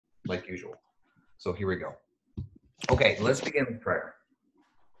like usual. So here we go. Okay, let's begin with prayer.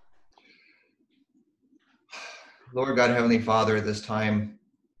 Lord God, Heavenly Father, at this time,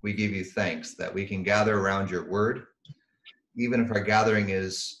 we give you thanks that we can gather around your word, even if our gathering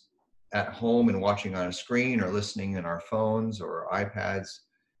is at home and watching on a screen or listening in our phones or iPads.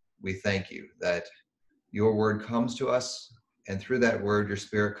 We thank you that your word comes to us, and through that word, your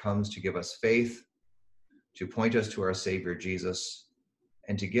Spirit comes to give us faith, to point us to our Savior Jesus,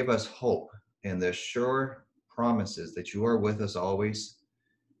 and to give us hope in the sure promises that you are with us always,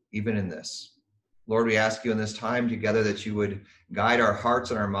 even in this. Lord, we ask you in this time together that you would guide our hearts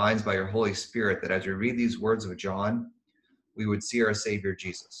and our minds by your Holy Spirit, that as we read these words of John, we would see our Savior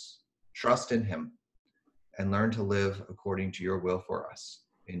Jesus, trust in him, and learn to live according to your will for us.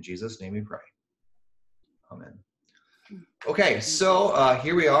 In Jesus' name we pray. Amen. Okay, so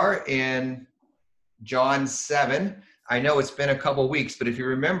here we are in John 7. I know it's been a couple weeks, but if you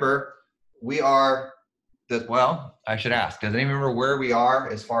remember, well, I should ask, does anyone remember where we are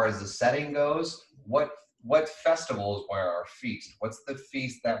as far as the setting goes? What festivals were our feast? What's the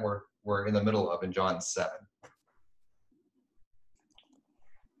feast that we're in the middle of in John 7?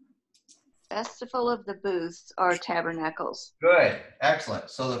 Festival of the Booths or Tabernacles. Good, excellent.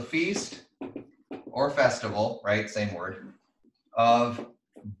 So the feast or festival, right, same word, of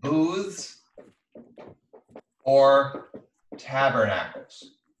booths or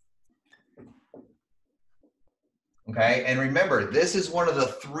tabernacles. Okay, and remember, this is one of the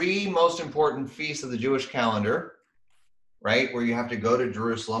 3 most important feasts of the Jewish calendar, right, where you have to go to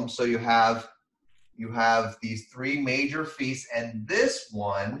Jerusalem. So you have these 3 major feasts, and this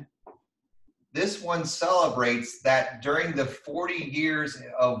one celebrates that during the 40 years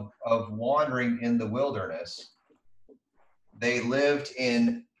of wandering in the wilderness, they lived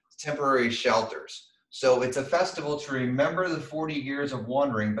in temporary shelters. So it's a festival to remember the 40 years of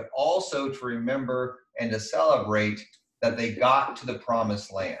wandering, but also to remember and to celebrate that they got to the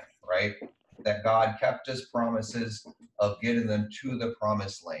promised land, right? That God kept his promises of getting them to the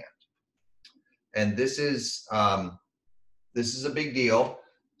promised land. And this is a big deal.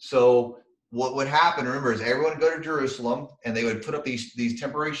 So what would happen, remember, is everyone would go to Jerusalem, and they would put up these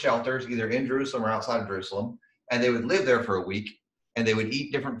temporary shelters, either in Jerusalem or outside of Jerusalem, and they would live there for a week, and they would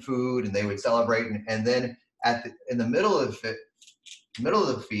eat different food, and they would celebrate. And then in the middle of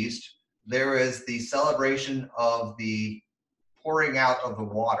the feast, there is the celebration of the pouring out of the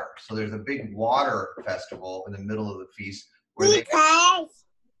water. So there's a big water festival in the middle of the feast where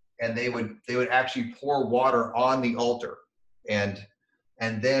they would actually pour water on the altar. And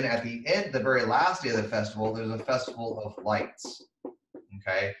then at the end, the very last day of the festival, there's a festival of lights,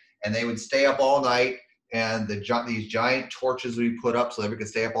 okay? And they would stay up all night, and these giant torches would be put up so everyone could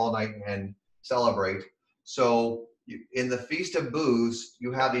stay up all night and celebrate. So in the Feast of Booths,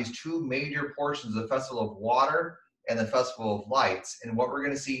 you have these 2 major portions, the Festival of Water and the Festival of Lights. And what we're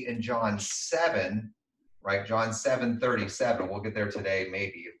going to see in John 7, right? John 7:37. We'll get there today,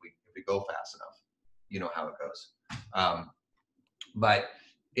 maybe, if we go fast enough. You know how it goes. But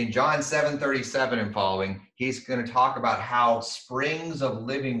in John 7:37 and following, he's going to talk about how springs of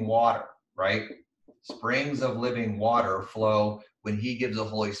living water, right? Springs of living water flow when he gives the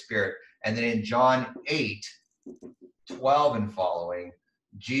Holy Spirit. And then in John 8:12 and following,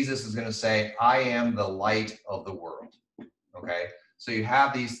 Jesus is going to say, I am the light of the world. Okay? So you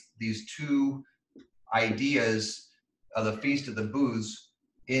have these 2 ideas of the Feast of the Booths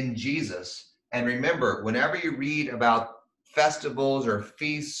in Jesus. And remember, whenever you read about festivals or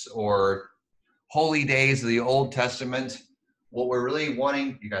feasts or holy days of the Old Testament, what we're really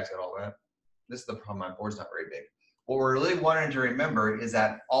wanting, you guys got all that? This is the problem, my board's not very big. What we're really wanting to remember is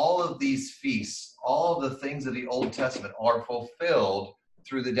that all of these feasts, all of the things of the Old Testament are fulfilled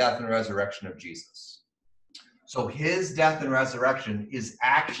through the death and resurrection of Jesus. So his death and resurrection is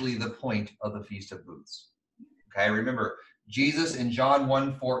actually the point of the Feast of Booths. Okay, remember, Jesus in John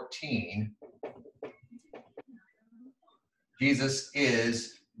 1:14, Jesus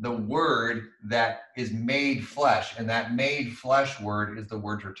is the word that is made flesh, and that made flesh word is the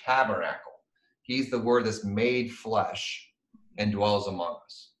word for tabernacle. He's the word that's made flesh and dwells among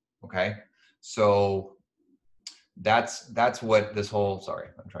us. Okay, so that's what this whole, sorry,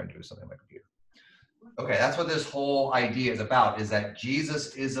 I'm trying to do something on my computer. Okay, that's what this whole idea is about, is that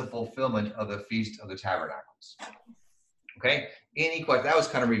Jesus is a fulfillment of the Feast of the Tabernacles. Okay, any questions? That was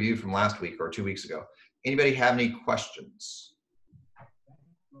kind of reviewed from last week or 2 weeks ago. Anybody have any questions?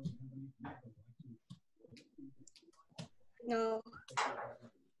 No.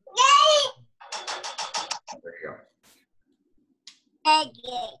 There you go.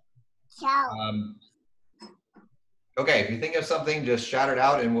 Okay. Okay, Okay, if you think of something, just shout it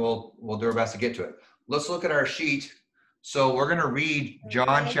out and we'll do our best to get to it. Let's look at our sheet. So we're going to read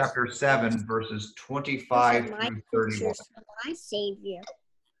John chapter 7, verses 25 through 31. My Savior.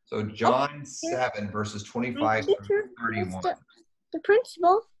 So John 7, verses 25 through 31. The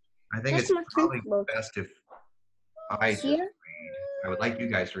principal. I think That's it's my probably principal. best if I just read. I would like you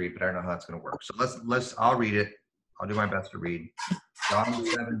guys to read, but I don't know how it's going to work. So I'll read it. I'll do my best to read. John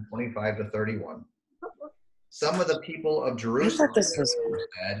 7, 25 to 31. Some of the people of Jerusalem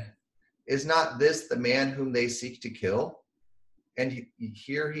said, "Is not this the man whom they seek to kill? And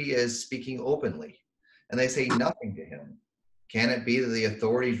here he is speaking openly, and they say nothing to him. Can it be that the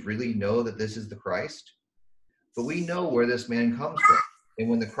authorities really know that this is the Christ? But we know where this man comes from, and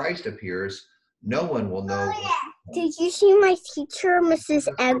when the Christ appears, no one will know." Did you see my teacher, Mrs.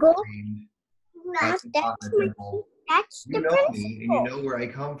 Eggle? That's That's you the know principal. me, and you know where I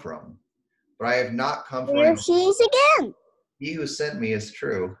come from. But I have not come from There she is again. He who sent me is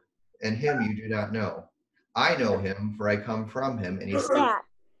true, and him you do not know. I know him, for I come from him, and he What's said. that?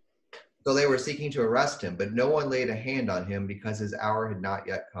 So they were seeking to arrest him, but no one laid a hand on him because his hour had not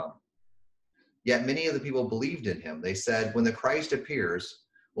yet come. Yet many of the people believed in him. They said, "When the Christ appears,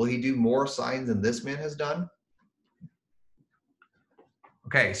 will he do more signs than this man has done?"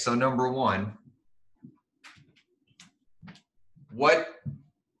 Okay, so number one, what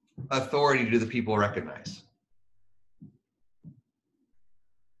authority do the people recognize?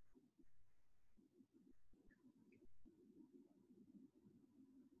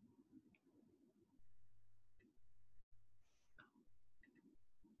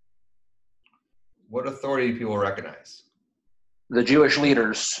 What authority do people recognize? The Jewish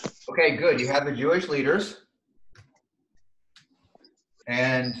leaders. Okay, good. You have the Jewish leaders,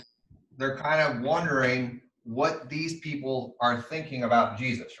 and they're kind of wondering what these people are thinking about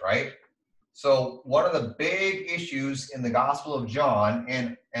Jesus, right? So one of the big issues in the Gospel of John,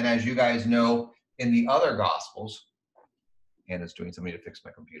 and as you guys know, in the other Gospels, Hannah's doing something to fix my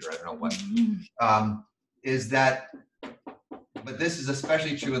computer, I don't know what, is that, but this is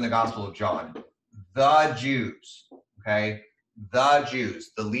especially true in the Gospel of John, the Jews, okay? The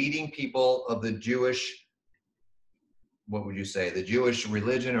Jews, the leading people of the Jewish, what would you say, the Jewish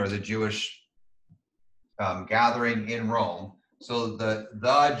religion or the Jewish gathering in Rome. So the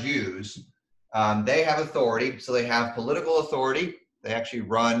Jews, they have authority. So they have political authority. They actually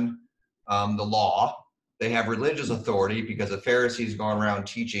run the law. They have religious authority because the Pharisees gone around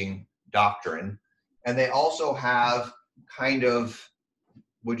teaching doctrine. And they also have kind of,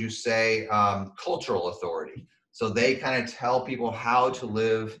 would you say, cultural authority. So they kind of tell people how to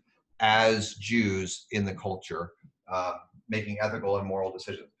live as Jews in the culture, making ethical and moral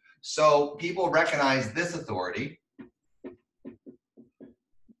decisions. So people recognize this authority.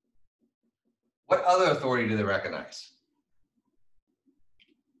 What other authority do they recognize?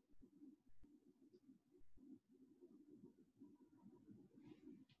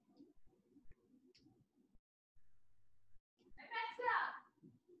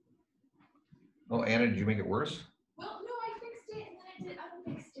 Oh, Anna, did you make it worse? Well, no, I fixed it and then I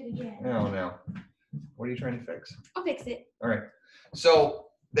unfixed it again. No. What are you trying to fix? I'll fix it. All right. So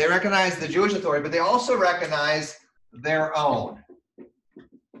they recognize the Jewish authority, but they also recognize their own.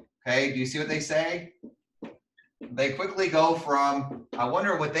 Okay, do you see what they say? They quickly go from, I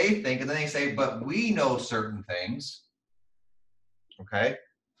wonder what they think, and then they say, but we know certain things. Okay?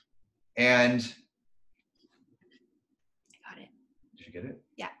 And Got it. did you get it?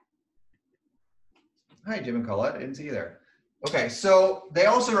 Yeah. Hi, Jim and Colette. I didn't see you there. Okay, so they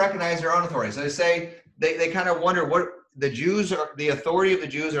also recognize their own authority. So they say, they kind of wonder what the Jews are, the authority of the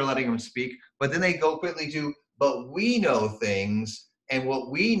Jews are letting them speak, but then they go quickly to, but we know things, and what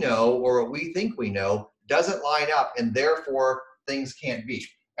we know or what we think we know doesn't line up, and therefore things can't be.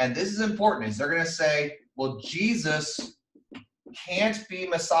 And this is important, is they're going to say, well, Jesus can't be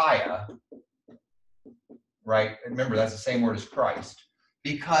Messiah, right? Remember, that's the same word as Christ,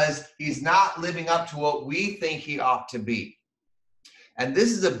 because he's not living up to what we think he ought to be. And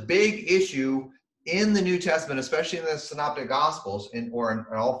this is a big issue in the New Testament, especially in the Synoptic Gospels, or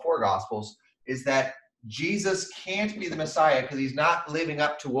in all four Gospels, is that Jesus can't be the Messiah because he's not living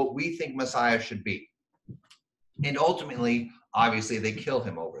up to what we think Messiah should be. And ultimately, obviously, they kill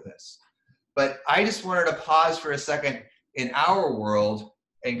him over this. But I just wanted to pause for a second in our world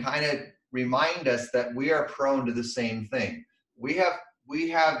and kind of remind us that we are prone to the same thing. We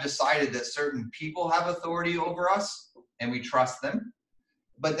have decided that certain people have authority over us, and we trust them.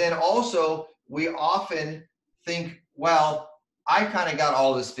 But then also, we often think, well, I kind of got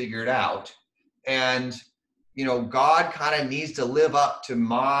all this figured out, and God kind of needs to live up to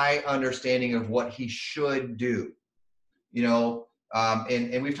my understanding of what he should do.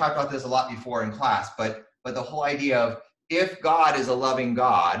 And we've talked about this a lot before in class, but the whole idea of, if God is a loving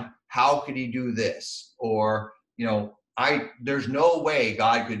God, how could he do this? Or, there's no way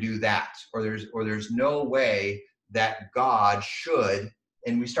God could do that, or there's no way that God should,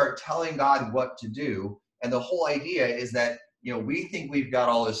 and we start telling God what to do. And the whole idea is that, we think we've got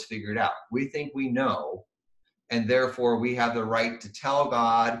all this figured out. We think we know, and therefore we have the right to tell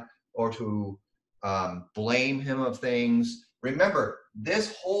God or to blame him of things. Remember,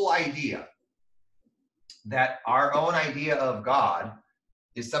 this whole idea that our own idea of God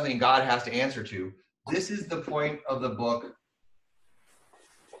is something God has to answer to. This is the point of the book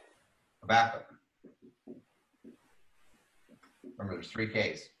Habakkuk. Remember, there's 3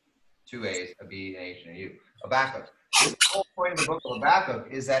 Ks, 2 A's, a B, an H, and a U. Habakkuk. This whole point of the book of Habakkuk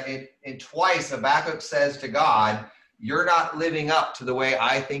is that it twice Habakkuk says to God, you're not living up to the way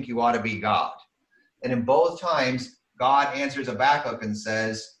I think you ought to be God. And in both times, God answers Habakkuk and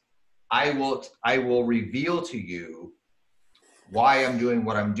says, I will reveal to you why I'm doing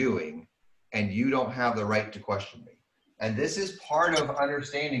what I'm doing, and you don't have the right to question me. And this is part of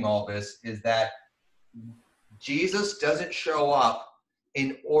understanding all this, is that Jesus doesn't show up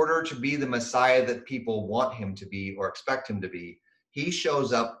in order to be the Messiah that people want him to be or expect him to be. He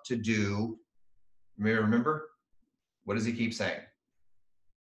shows up to do, remember? What does he keep saying?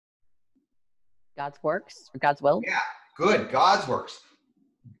 God's works, or God's will? Yeah, good. God's works.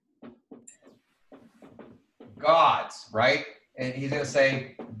 God's, right? And he's going to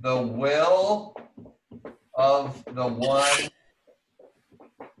say, the will of the one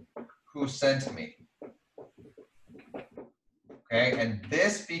who sent me. Okay, and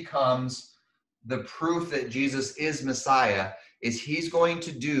this becomes the proof that Jesus is Messiah, is he's going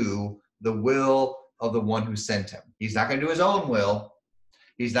to do the will of the one who sent him. He's not going to do his own will.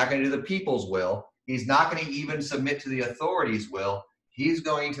 He's not going to do the people's will. He's not going to even submit to the authorities' will. He's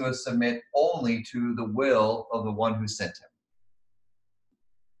going to submit only to the will of the one who sent him.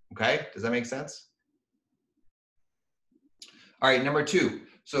 Okay, does that make sense? All right, number 2.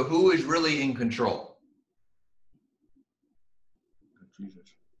 So who is really in control? Jesus.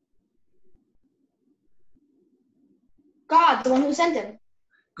 God, the one who sent him.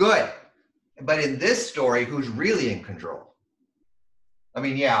 Good. But in this story, who's really in control? I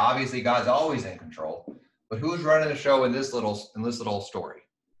mean, yeah, obviously God's always in control, but who's running the show in this little story?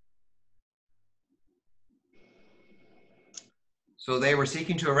 So they were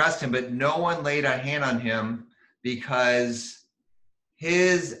seeking to arrest him, but no one laid a hand on him because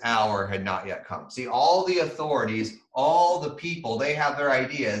his hour had not yet come. See, all the authorities, all the people, they have their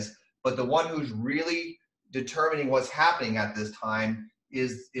ideas, but the one who's really determining what's happening at this time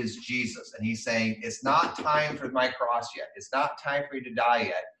is Jesus. And he's saying, it's not time for my cross yet. It's not time for you to die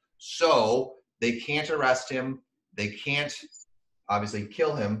yet. So they can't arrest him. They can't obviously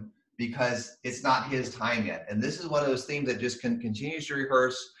kill him because it's not his time yet. And this is one of those themes that just continues to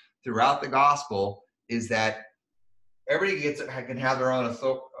rehearse throughout the gospel, is that everybody can have their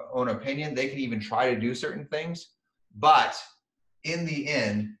own opinion. They can even try to do certain things. But in the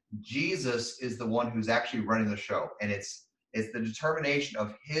end, Jesus is the one who's actually running the show. And it's the determination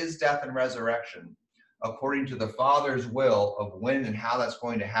of his death and resurrection according to the Father's will of when and how that's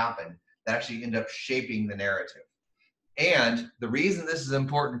going to happen that actually end up shaping the narrative. And the reason this is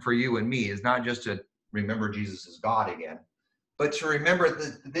important for you and me is not just to remember Jesus as God again, but to remember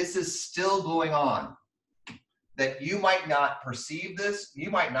that this is still going on. That you might not perceive this, you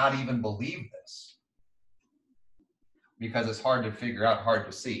might not even believe this, because it's hard to figure out, hard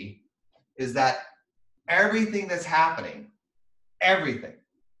to see, is that everything that's happening, everything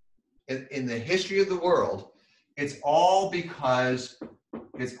in the history of the world, it's all because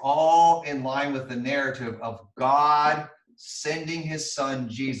it's all in line with the narrative of God sending his son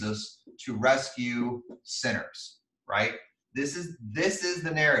Jesus to rescue sinners, right? This is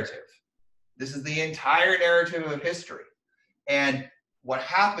the narrative. This is the entire narrative of history. And what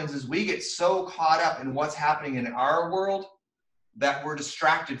happens is we get so caught up in what's happening in our world that we're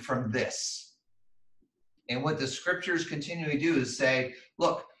distracted from this. And what the scriptures continually do is say,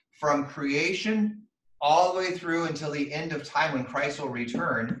 look, from creation all the way through until the end of time when Christ will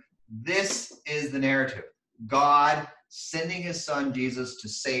return, this is the narrative. God sending his son Jesus to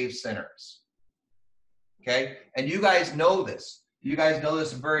save sinners. Okay? And you guys know this. You guys know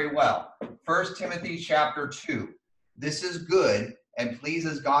this very well. 1 Timothy chapter 2. This is good and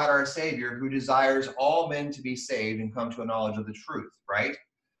pleases God our Savior, who desires all men to be saved and come to a knowledge of the truth, right?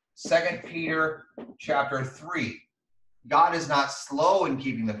 2 Peter chapter 3. God is not slow in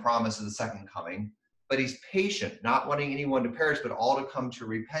keeping the promise of the second coming, but he's patient, not wanting anyone to perish, but all to come to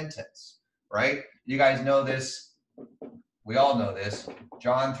repentance, right? You guys know this We all know this.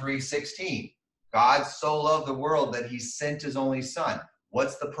 John 3:16. God so loved the world that he sent his only son.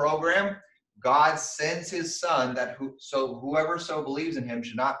 What's the program? God sends his son that whoever so believes in him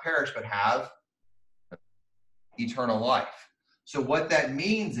should not perish but have eternal life. So what that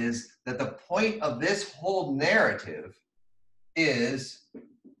means is that the point of this whole narrative is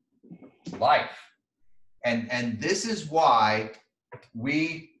life. And this is why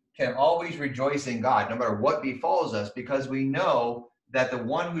we can always rejoice in God, no matter what befalls us, because we know that the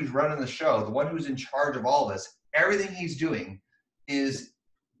one who's running the show, the one who's in charge of all this, everything he's doing is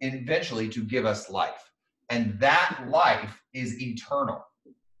eventually to give us life. And that life is eternal,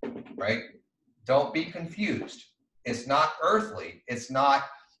 right? Don't be confused. It's not earthly. It's not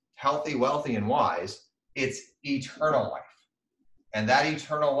healthy, wealthy, and wise. It's eternal life. And that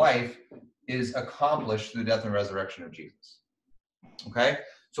eternal life is accomplished through the death and resurrection of Jesus. Okay?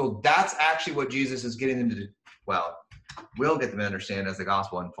 So that's actually what Jesus is getting them to do. Well, we'll get them to understand as the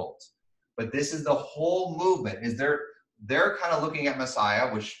gospel unfolds. But this is the whole movement. Is they're kind of looking at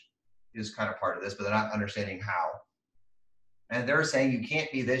Messiah, which is kind of part of this, but they're not understanding how. And they're saying you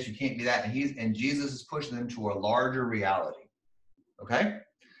can't be this, you can't be that, and Jesus is pushing them to a larger reality. Okay?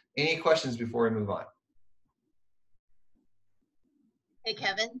 Any questions before we move on? Hey,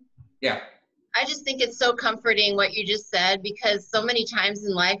 Kevin. Yeah. I just think it's so comforting what you just said, because so many times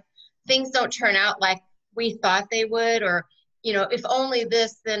in life, things don't turn out like we thought they would, or, you know, if only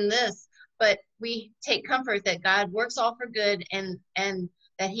this, then this. But we take comfort that God works all for good, and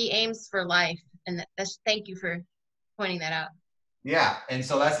that he aims for life. And thank you for pointing that out. Yeah, and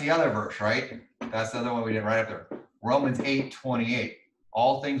so that's the other verse, right? That's the other one we didn't write up there. Romans 8:28.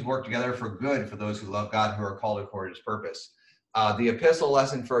 All things work together for good for those who love God, who are called according to his purpose. The epistle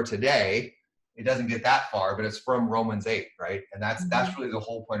lesson for today, it doesn't get that far, but it's from Romans 8, right? And that's really the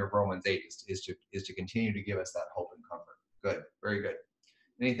whole point of Romans 8 is to continue to give us that hope and comfort. Good, very good.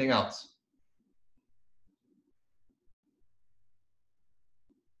 Anything else?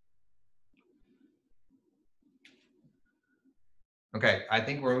 Okay, I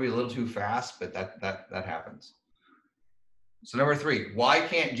think we're maybe a little too fast, but that happens. So number 3, why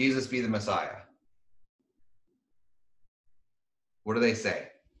can't Jesus be the Messiah? What do they say?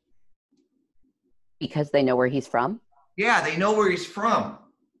 Because they know where he's from. Yeah, they know where he's from.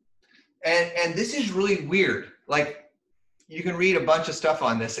 And this is really weird. Like, you can read a bunch of stuff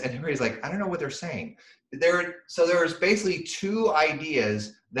on this, and everybody's like, I don't know what they're saying. So there's basically 2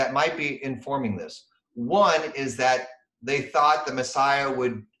 ideas that might be informing this. One is that they thought the Messiah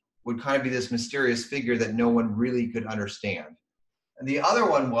would kind of be this mysterious figure that no one really could understand. And the other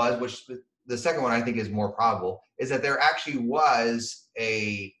one was, which the second one I think is more probable, is that there actually was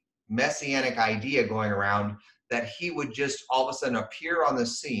a messianic idea going around that he would just all of a sudden appear on the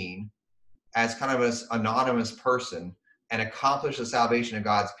scene as kind of an anonymous person and accomplish the salvation of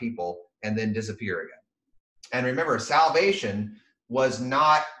God's people and then disappear again. And remember, salvation was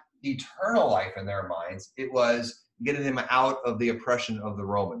not eternal life in their minds. It was getting them out of the oppression of the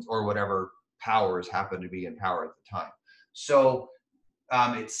Romans or whatever powers happened to be in power at the time. So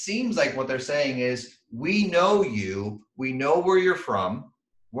it seems like what they're saying is, we know you, we know where you're from.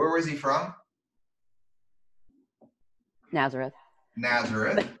 Where was he from? Nazareth.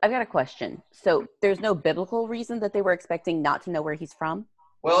 Nazareth. But I've got a question. So there's no biblical reason that they were expecting not to know where he's from?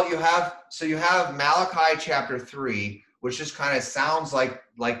 Well, you have Malachi chapter 3, which just kind of sounds like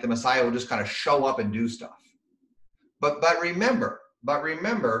the Messiah will just kind of show up and do stuff. But remember,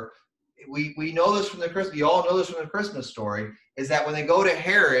 we know this from the Christmas. You all know this from the Christmas story. Is that when they go to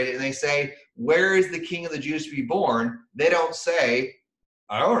Herod and they say, "Where is the King of the Jews to be born?" They don't say,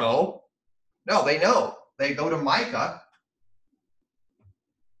 "I don't know." No, they know. They go to Micah.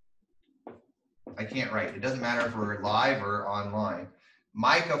 I can't write. It doesn't matter if we're live or online.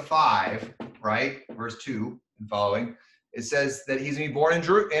 Micah 5, right, verse 2 and following. It says that he's going to be born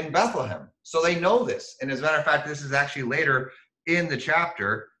in Bethlehem. So they know this. And as a matter of fact, this is actually later in the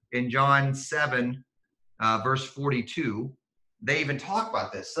chapter, in John 7, verse 42. They even talk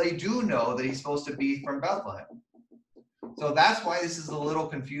about this. So they do know that he's supposed to be from Bethlehem. So that's why this is a little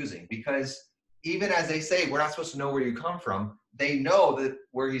confusing, because even as they say, we're not supposed to know where you come from, they know that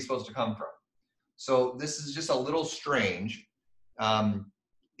where he's supposed to come from. So this is just a little strange. And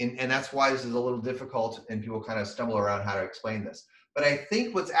that's why this is a little difficult and people kind of stumble around how to explain this. But I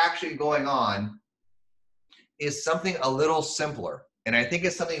think what's actually going on is something a little simpler. And I think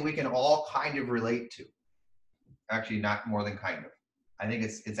it's something we can all kind of relate to. Actually, not more than kind of. I think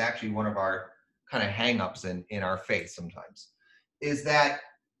it's actually one of our kind of hang-ups in our faith sometimes. Is that,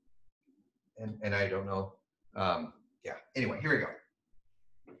 and I don't know, yeah, anyway, here we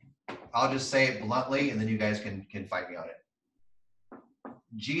go. I'll just say it bluntly, and then you guys can fight me on it.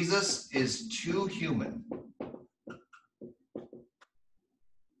 Jesus is too human.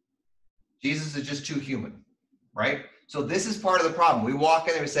 Jesus is just too human, right? So this is part of the problem. We walk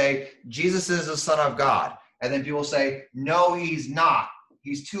in and we say, Jesus is the Son of God. And then people say, no, he's not.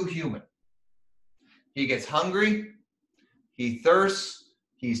 He's too human. He gets hungry. He thirsts.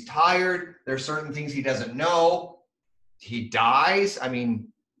 He's tired. There's certain things he doesn't know. He dies. I mean,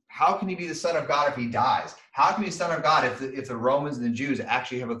 how can he be the Son of God if he dies? How can he be the Son of God if the Romans and the Jews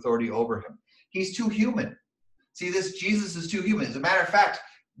actually have authority over him? He's too human. See, this Jesus is too human. As a matter of fact,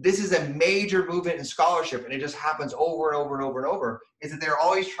 this is a major movement in scholarship, and it just happens over and over and over and over, is that they're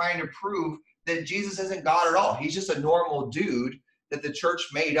always trying to prove that Jesus isn't God at all. He's just a normal dude that the church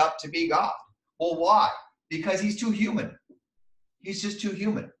made up to be God. Well, why? Because he's too human. He's just too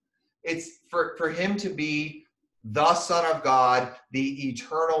human. It's for him to be the Son of God, the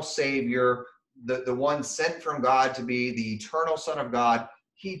eternal Savior, the one sent from God to be the eternal Son of God.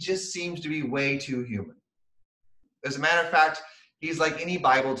 He just seems to be way too human. As a matter of fact, he's like any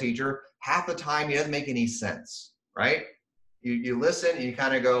Bible teacher. Half the time, he doesn't make any sense, right? You listen and you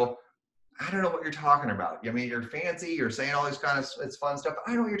kind of go, I don't know what you're talking about. I mean, you're fancy. You're saying all these kind of it's fun stuff. I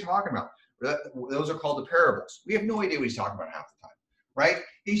don't know what you're talking about. Those are called the parables. We have no idea what he's talking about half the time, right?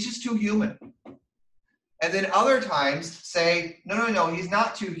 He's just too human. And then other times say, no, he's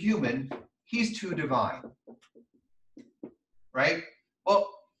not too human. He's too divine, right? Well,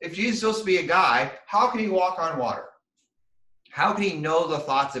 if Jesus is supposed to be a guy, how can he walk on water? How can he know the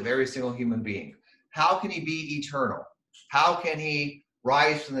thoughts of every single human being? How can he be eternal? How can he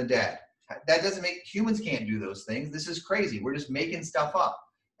rise from the dead? That doesn't make, humans can't do those things. This is crazy. We're just making stuff up.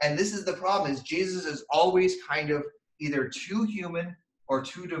 And this is the problem, is Jesus is always kind of either too human or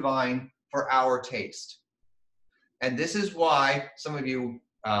too divine for our taste. And this is why some of you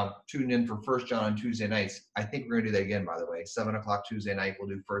tuned in for 1 John on Tuesday nights. I think we're going to do that again, by the way. 7 o'clock Tuesday night, we'll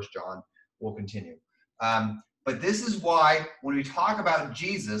do 1 John. We'll continue. But this is why when we talk about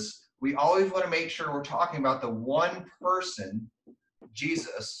Jesus, we always want to make sure we're talking about the one person,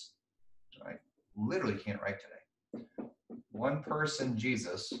 Jesus. I literally can't write today. One person,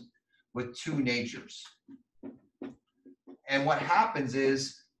 Jesus, with two natures. And what happens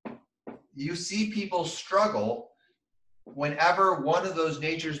is you see people struggle whenever one of those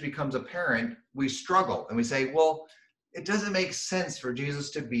natures becomes apparent. We struggle and we say, well, it doesn't make sense for Jesus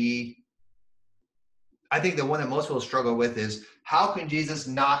to be. I think the one that most people struggle with is, how can Jesus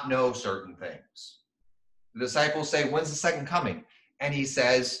not know certain things? The disciples say, when's the second coming? And he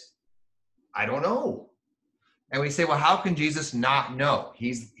says, I don't know. And we say, well, how can Jesus not know?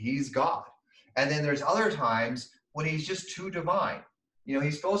 He's God. And then there's other times when he's just too divine. You know,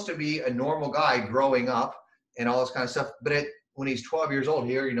 he's supposed to be a normal guy growing up and all this kind of stuff. But when he's 12 years old,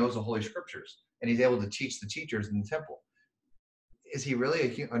 he already knows the Holy Scriptures. And he's able to teach the teachers in the temple. Is he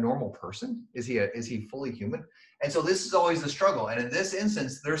really a normal person? Is he fully human? And so this is always the struggle. And in this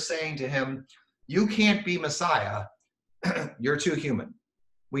instance, they're saying to him, you can't be Messiah. You're too human.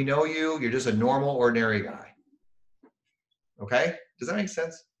 We know you. You're just a normal, ordinary guy. Okay? Does that make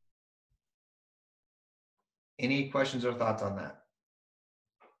sense? Any questions or thoughts on that?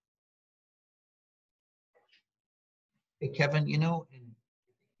 Hey, Kevin, you know,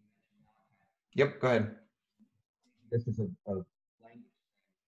 Yep, go ahead. this is a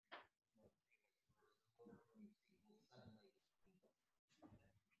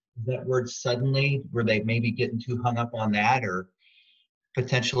that word suddenly, were they maybe getting too hung up on that, or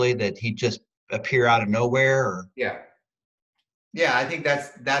potentially that he'd just appear out of nowhere? Or Yeah, I think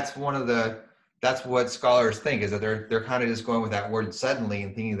that's one of that's what scholars think, is that they're kind of just going with that word suddenly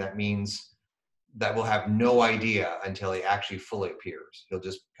and thinking that means that we'll have no idea until he actually fully appears. He'll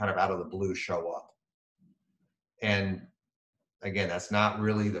just kind of out of the blue show up. And again, that's not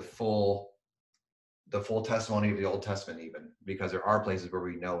really the full testimony of the Old Testament, even, because there are places where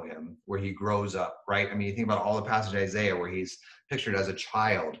we know him, where he grows up, right? I mean, you think about all the passages of Isaiah where he's pictured as a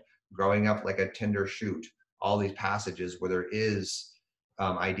child growing up like a tender shoot, all these passages where there is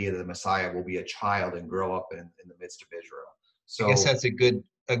idea that the Messiah will be a child and grow up in the midst of Israel. So I guess that's a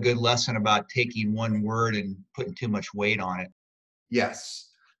good lesson about taking one word and putting too much weight on it. yes.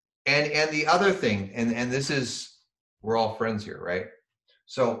 And the other thing, and this is, we're all friends here, right?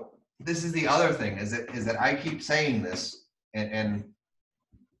 So this is the other thing, is that I keep saying this, and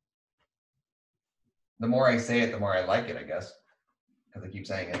the more I say it, the more I like it, I guess, because I keep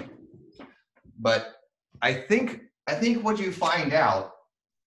saying it. But I think what you find out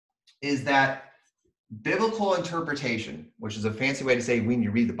is that biblical interpretation, which is a fancy way to say when you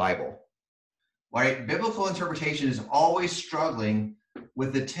read the Bible, right? Biblical interpretation is always struggling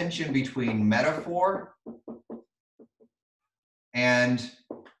with the tension between metaphor and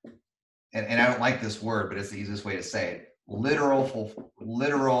I don't like this word, but it's the easiest way to say it,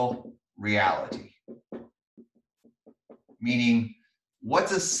 literal reality. Meaning,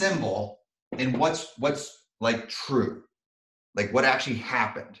 what's a symbol and what's like true? Like what actually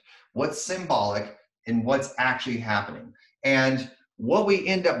happened? What's symbolic and what's actually happening? And what we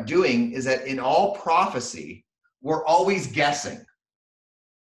end up doing is that in all prophecy, we're always guessing.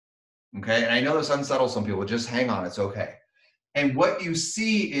 Okay, and I know this unsettles some people, just hang on, it's okay. And what you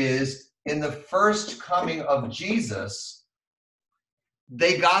see is in the first coming of Jesus,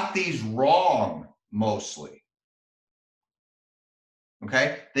 they got these wrong mostly.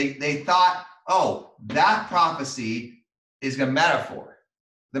 Okay, they thought, oh, that prophecy is a metaphor.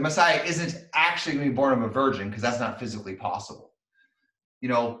 The Messiah isn't actually going to be born of a virgin because that's not physically possible. You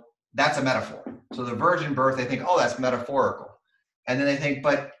know, that's a metaphor. So the virgin birth, they think, oh, that's metaphorical. And then they think,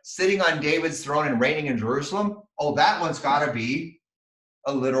 but sitting on David's throne and reigning in Jerusalem, oh, that one's got to be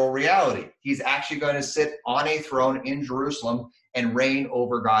a literal reality. He's actually going to sit on a throne in Jerusalem and reign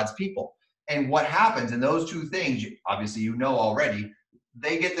over God's people. And what happens in those two things, obviously you know already,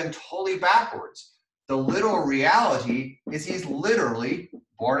 they get them totally backwards. The literal reality is he's literally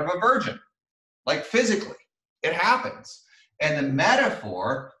born of a virgin, like physically. It happens. And the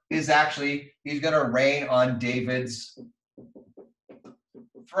metaphor is actually he's going to reign on David's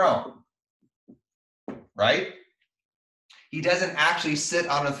throne, right? He doesn't actually sit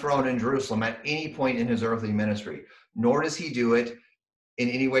on a throne in Jerusalem at any point in his earthly ministry, nor does he do it in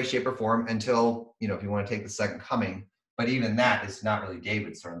any way, shape, or form until, you know, if you want to take the second coming, but even that is not really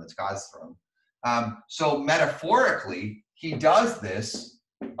David's throne, that's God's throne. So metaphorically, he does this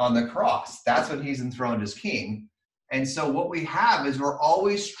on the cross. That's when he's enthroned as king. And so what we have is we're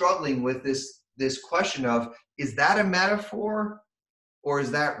always struggling with this question of, is that a metaphor or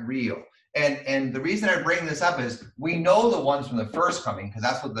is that real? And the reason I bring this up is we know the ones from the first coming because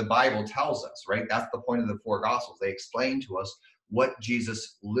that's what the Bible tells us, right? That's the point of the four Gospels. They explain to us what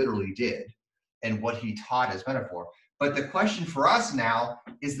Jesus literally did and what he taught as metaphor. But the question for us now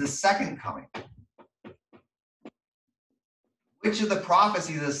is the second coming. Which of the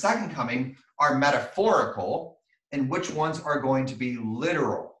prophecies of the second coming are metaphorical and which ones are going to be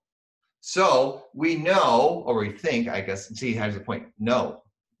literal? So we know, or we think, I guess, see, here's the point, no.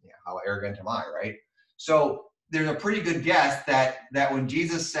 Yeah, how arrogant am I, right? So there's a pretty good guess that when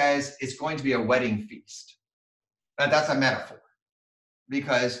Jesus says it's going to be a wedding feast, that's a metaphor.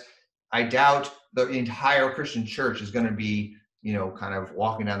 Because I doubt the entire Christian church is going to be, you know, kind of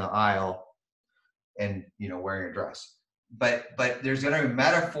walking down the aisle and, you know, wearing a dress. But there's going to be a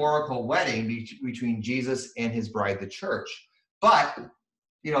metaphorical wedding between Jesus and his bride, the church. But,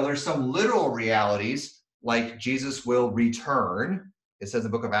 you know, there's some literal realities, like Jesus will return. It says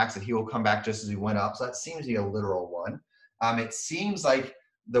in the book of Acts that he will come back just as he went up. So that seems to be a literal one. It seems like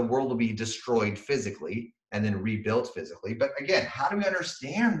the world will be destroyed physically and then rebuilt physically. But again, how do we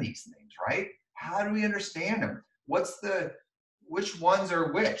understand these things, right? How do we understand them? Which ones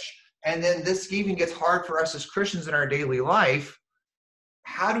are which? And then this even gets hard for us as Christians in our daily life.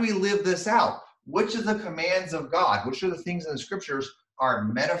 How do we live this out? Which of the commands of God, which of the things in the scriptures are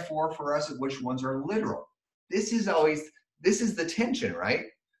metaphor for us and which ones are literal? This is the tension, right?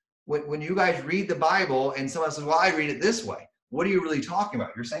 When you guys read the Bible and someone says, well, I read it this way. What are you really talking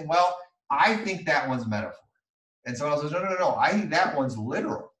about? You're saying, well, I think that one's metaphor. And someone else says, no, I think that one's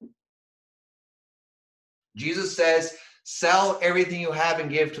literal. Jesus says, sell everything you have and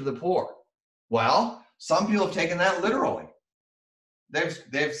give to the poor. Well, some people have taken that literally.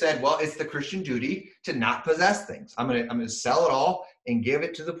 They've said, well, it's the Christian duty to not possess things. I'm gonna sell it all and give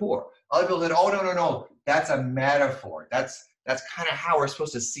it to the poor. Other people said, oh, no, that's a metaphor. That's kind of how we're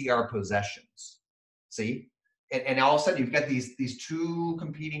supposed to see our possessions. See? And all of a sudden you've got these two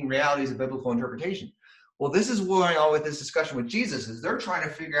competing realities of biblical interpretation. Well, this is going on with this discussion with Jesus, is they're trying to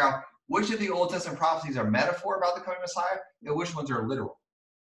figure out which of the Old Testament prophecies are metaphor about the coming Messiah and which ones are literal.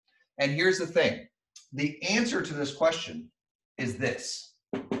 And here's the thing. The answer to this question is this.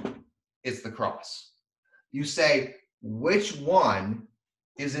 It's the cross. You say, which one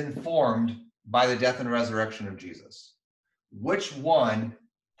is informed by the death and resurrection of Jesus? Which one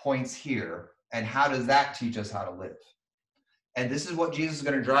points here, and how does that teach us how to live? And this is what Jesus is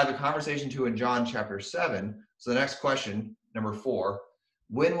going to drive the conversation to in John chapter 7. So the next question, number 4,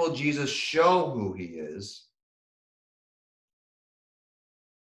 when will Jesus show who he is?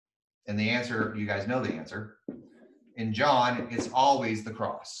 And the answer, you guys know the answer. In John, it's always the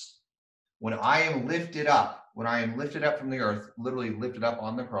cross. When I am lifted up from the earth, literally lifted up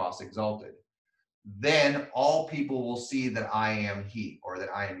on the cross, exalted, then all people will see that I am he, or that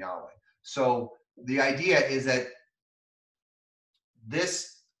I am Yahweh. So the idea is that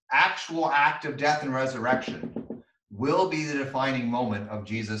this actual act of death and resurrection will be the defining moment of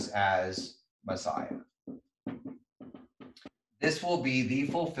Jesus as Messiah. This will be the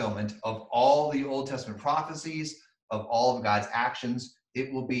fulfillment of all the Old Testament prophecies, of all of God's actions.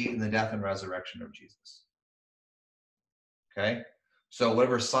 It will be in the death and resurrection of Jesus. Okay? So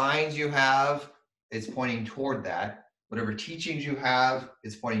whatever signs you have, it's pointing toward that. Whatever teachings you have,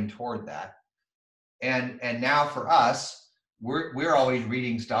 it's pointing toward that. And now for us, we're always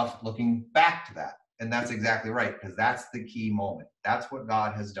reading stuff looking back to that. And that's exactly right, because that's the key moment. That's what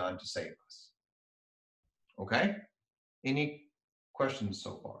God has done to save us. Okay? Any questions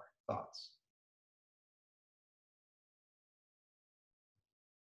so far? Thoughts?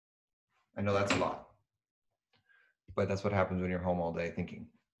 I know that's a lot, but that's what happens when you're home all day thinking.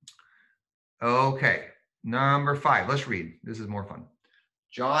 Okay, number 5. Let's read. This is more fun.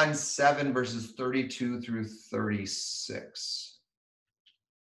 John 7, verses 32 through 36.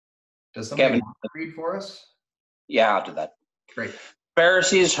 Does somebody want to read for us? Yeah, I'll do that. Great.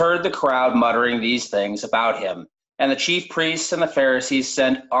 Pharisees heard the crowd muttering these things about him, and the chief priests and the Pharisees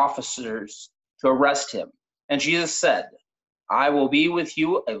sent officers to arrest him. And Jesus said, I will be with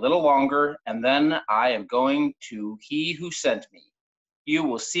you a little longer, and then I am going to he who sent me. You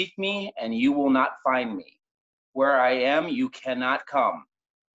will seek me, and you will not find me. Where I am, you cannot come.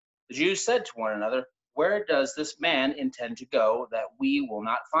 The Jews said to one another, where does this man intend to go that we will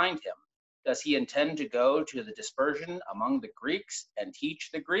not find him? Does he intend to go to the dispersion among the Greeks and teach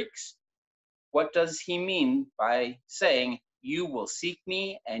the Greeks? What does he mean by saying, you will seek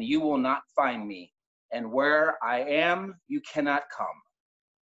me and you will not find me, and where I am, you cannot come?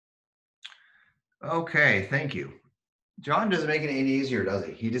 Okay, thank you. John doesn't make it any easier, does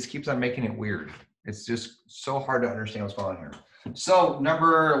he? He just keeps on making it weird. It's just so hard to understand what's going on here. So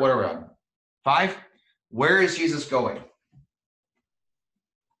number, what are we on? 5? Where is Jesus going?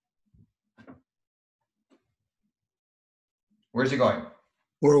 Where's he going?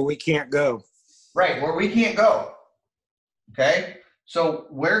 Where we can't go. Right, where we can't go. Okay, so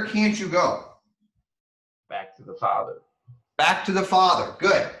where can't you go? Back to the Father. Back to the Father.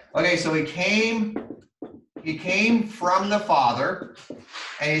 Good. Okay, so he came from the Father,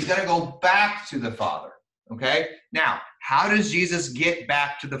 and he's going to go back to the Father. Okay, now, how does Jesus get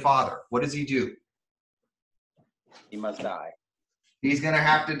back to the Father? What does he do? He must die. He's going to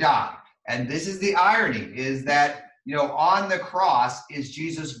have to die. And this is the irony, is that, on the cross is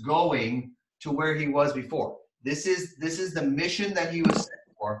Jesus going to where he was before. This is the mission that he was sent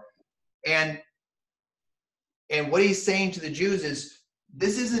for. And what he's saying to the Jews is,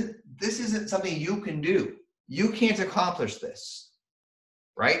 this isn't something you can do. You can't accomplish this,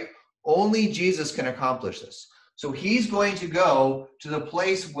 right? Only Jesus can accomplish this. So he's going to go to the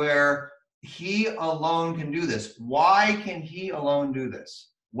place where he alone can do this. Why can he alone do this?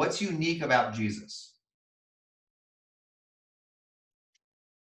 What's unique about Jesus?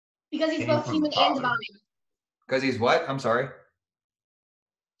 Because he's both human and divine. Because he's what? I'm sorry.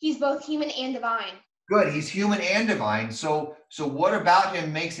 He's both human and divine. Good. He's human and divine. So what about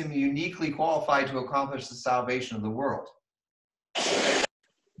him makes him uniquely qualified to accomplish the salvation of the world? He's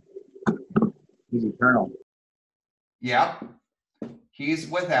eternal. Yeah. He's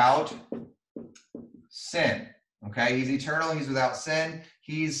without sin. Okay. He's eternal. He's without sin.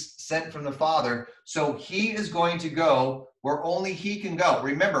 He's sent from the Father. So he is going to go where only he can go.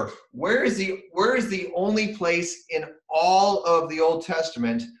 Remember, where is the only place in all of the Old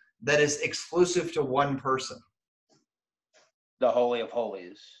Testament that is exclusive to one person? The Holy of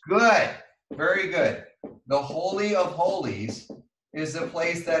Holies. Good. Very good. The Holy of Holies is the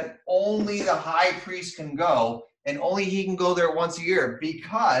place that only the high priest can go, and only he can go there once a year,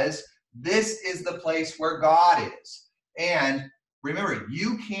 because this is the place where God is. And remember,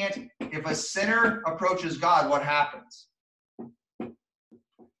 you can't, if a sinner approaches God, what happens?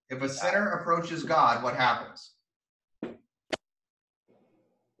 If a sinner approaches God, what happens?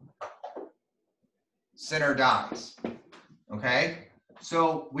 Sinner dies. Okay?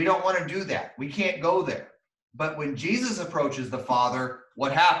 So we don't want to do that. We can't go there. But when Jesus approaches the Father,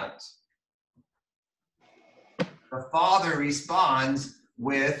 what happens? The Father responds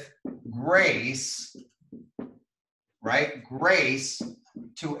with grace, right? Grace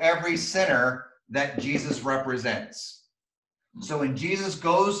to every sinner that Jesus represents. So when Jesus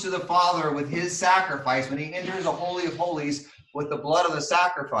goes to the Father with his sacrifice, when he enters the Holy of Holies with the blood of the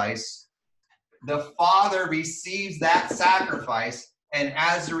sacrifice, the Father receives that sacrifice, and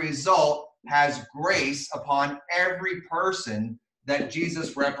as a result has grace upon every person that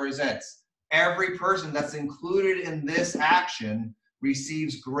Jesus represents. every person that's included in this action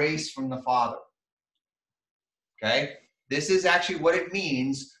receives grace from the Father. Okay? This is actually what it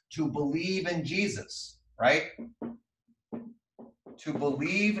means to believe in Jesus, right? To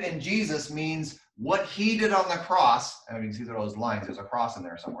believe in Jesus means what he did on the cross. I mean, you can see those lines. There's a cross in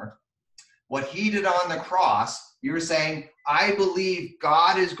there somewhere. What he did on the cross, you're saying, I believe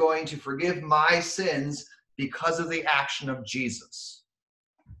God is going to forgive my sins because of the action of Jesus.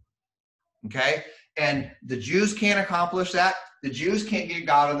 Okay? And the Jews can't accomplish that. The Jews can't get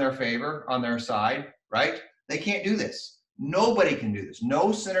God in their favor, on their side, right? They can't do this. Nobody can do this.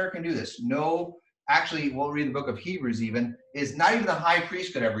 No sinner can do this. No, actually, we'll read the book of Hebrews even, is not even the high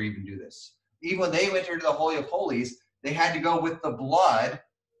priest could ever even do this. Even when they went into the Holy of Holies, they had to go with the blood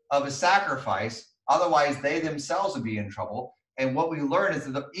of a sacrifice. Otherwise, they themselves would be in trouble. And what we learn is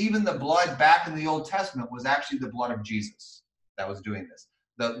that even the blood back in the Old Testament was actually the blood of Jesus that was doing this.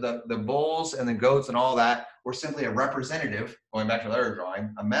 The bulls and the goats and all that were simply a representative, going back to the other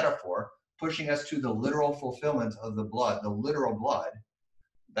drawing, a metaphor, pushing us to the literal fulfillment of the blood, the literal blood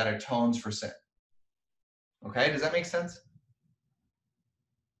that atones for sin. Okay, does that make sense?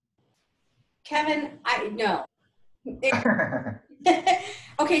 Kevin, no.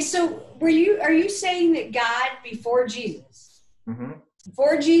 Okay, so are you saying that God before Jesus,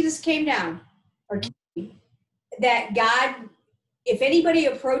 before Jesus came down, or came, that God, if anybody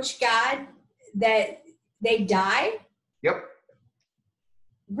approached God, that they die? Yep.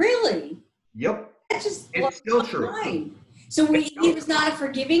 Really? Yep. That's just it's still true. mind. So he was not a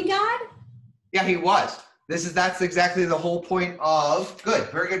forgiving God? Yeah, he was. That's exactly the whole point of, good,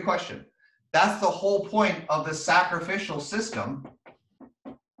 very good question. That's the whole point of the sacrificial system.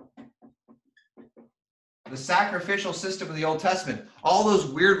 The sacrificial system of the Old Testament. All those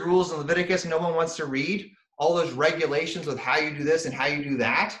weird rules in Leviticus no one wants to read, all those regulations with how you do this and how you do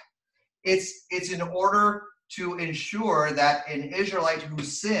that. It's in order to ensure that an Israelite who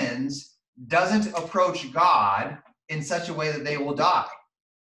sins doesn't approach God in such a way that they will die.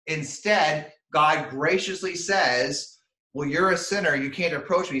 Instead, God graciously says, well, you're a sinner, you can't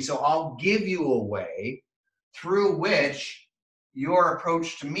approach me, so I'll give you a way through which your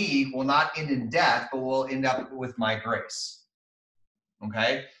approach to me will not end in death, but will end up with my grace.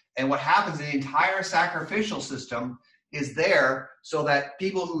 Okay? And what happens in the entire sacrificial system is there so that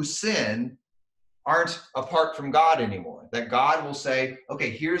people who sin aren't apart from God anymore. That God will say, okay,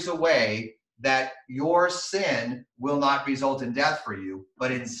 here's a way that your sin will not result in death for you,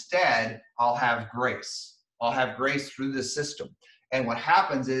 but instead I'll have grace. I'll have grace through the system. And what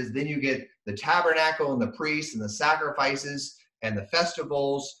happens is then you get the tabernacle and the priests and the sacrifices and the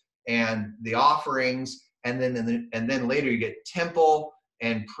festivals and the offerings, and then later you get temple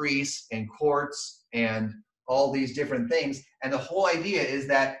and priests and courts and all these different things. And the whole idea is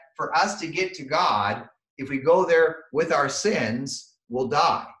that for us to get to God, if we go there with our sins, we'll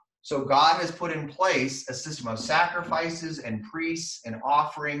die. So God has put in place a system of sacrifices and priests and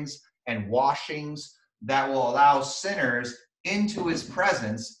offerings and washings that will allow sinners into his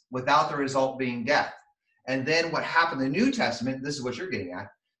presence without the result being death. And then what happened in the New Testament, this is what you're getting at,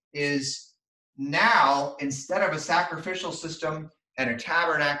 is now instead of a sacrificial system and a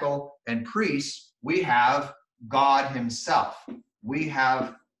tabernacle and priests, we have God himself. We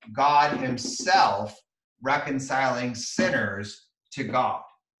have God himself reconciling sinners to God.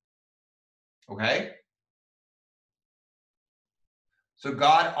 Okay? So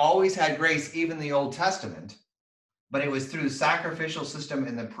God always had grace, even in the Old Testament, but it was through the sacrificial system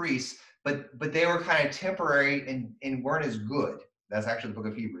and the priests, but they were kind of temporary and weren't as good. That's actually the book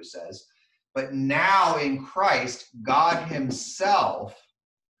of Hebrews says. But now in Christ, God himself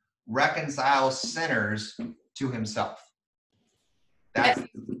reconciles sinners to himself. That's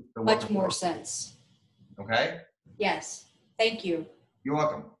the much more sense. Okay? Yes. Thank you. You're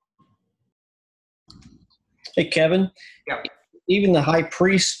welcome. Hey, Kevin. Yeah. Even the high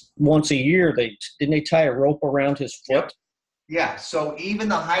priest, once a year, didn't they tie a rope around his foot? Yeah, so even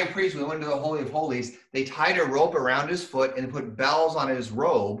the high priest, when we went to the Holy of Holies, they tied a rope around his foot and put bells on his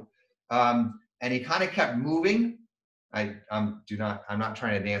robe, and he kind of kept moving. I'm not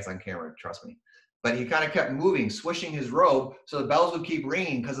trying to dance on camera, trust me. But he kind of kept moving, swishing his robe, so the bells would keep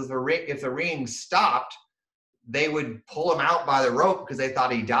ringing, because if the ringing stopped, they would pull him out by the rope because they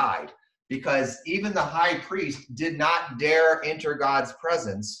thought he died. Because even the high priest did not dare enter God's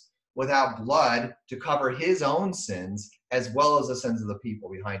presence without blood to cover his own sins as well as the sins of the people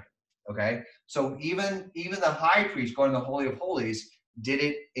behind him. Okay? So even the high priest going to the Holy of Holies did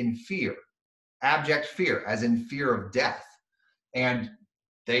it in fear, abject fear, as in fear of death. And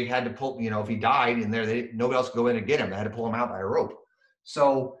they had to pull, if he died in there, nobody else could go in and get him. They had to pull him out by a rope.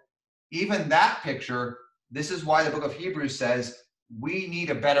 So even that picture, this is why the book of Hebrews says we need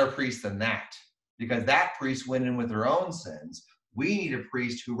a better priest than that, because that priest went in with their own sins. We need a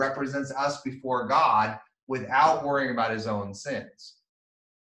priest who represents us before God without worrying about his own sins.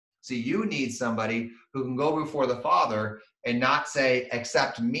 See, you need somebody who can go before the Father and not say,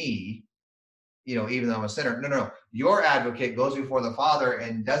 accept me, even though I'm a sinner. No. Your advocate goes before the Father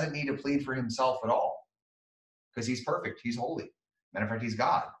and doesn't need to plead for himself at all, because he's perfect. He's holy. Matter of fact, he's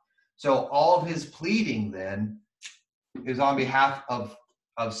God. So all of his pleading then is on behalf of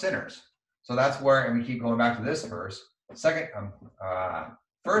sinners. So that's where, and we keep going back to this verse, 1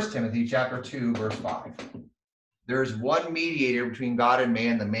 Timothy chapter 2, verse 5. There's one mediator between God and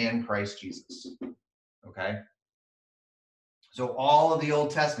man, the man Christ Jesus. Okay? So all of the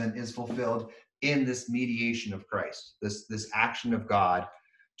Old Testament is fulfilled in this mediation of Christ, this action of God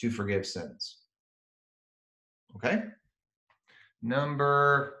to forgive sins. Okay?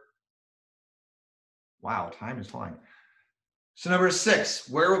 Wow, time is flying. So number 6,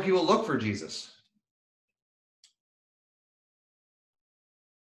 where will people look for Jesus?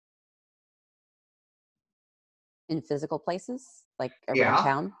 In physical places, like around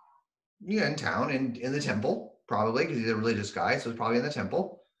town? Yeah, in town, in the temple, probably, because he's a religious guy, so it's probably in the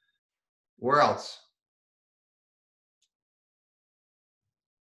temple. Where else?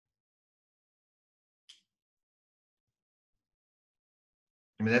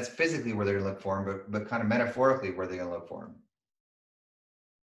 I mean, that's physically where they're going to look for him, but kind of metaphorically, where they're going to look for him.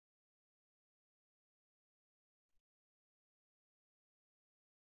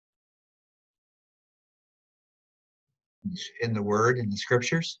 In the Word, in the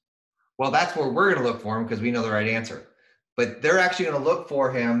Scriptures? Well, that's where we're going to look for him, because we know the right answer. But they're actually going to look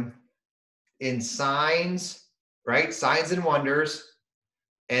for him in signs, right? Signs and wonders,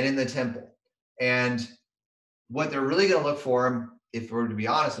 and in the temple. And what they're really going to look for him, if we're to be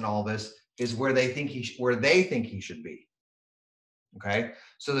honest in all this, is where they think he should be. Okay?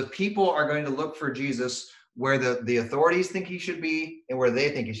 So the people are going to look for Jesus where the authorities think he should be and where they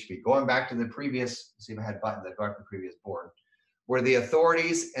think he should be. Going back to the previous, see if I had buttons that go back to the previous board, where the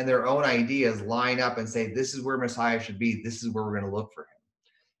authorities and their own ideas line up and say, this is where Messiah should be. This is where we're going to look for him.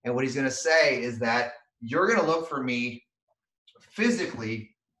 And what he's going to say is that you're going to look for me physically.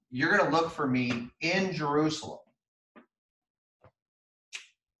 You're going to look for me in Jerusalem.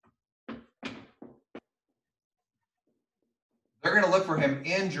 They're going to look for him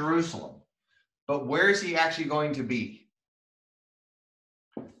in Jerusalem. But where is he actually going to be?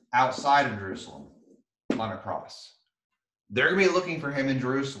 Outside of Jerusalem, on a cross. They're going to be looking for him in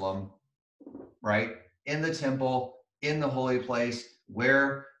Jerusalem, right? In the temple, in the holy place,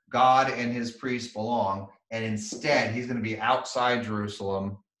 where God and his priests belong. And instead, he's going to be outside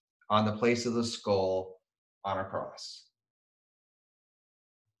Jerusalem, on the place of the skull, on a cross.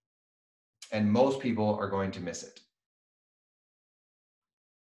 And most people are going to miss it.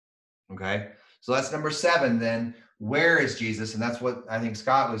 Okay, so that's number 7 then. Where is Jesus? And that's what I think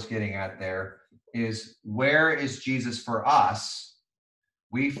Scott was getting at there, is where is Jesus for us?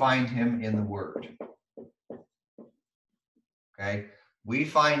 We find him in the Word. Okay, we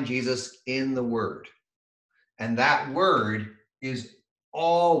find Jesus in the Word. And that Word is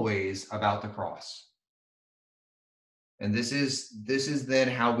always about the cross. And this is then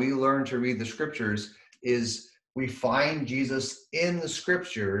how we learn to read the Scriptures, is we find Jesus in the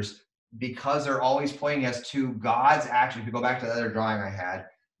Scriptures because they're always pointing us to God's action. If you go back to the other drawing I had,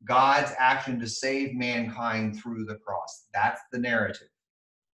 God's action to save mankind through the cross. That's the narrative.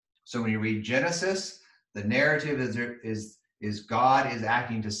 So when you read Genesis, the narrative is God is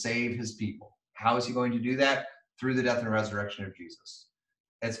acting to save his people. How is he going to do that? Through the death and resurrection of Jesus.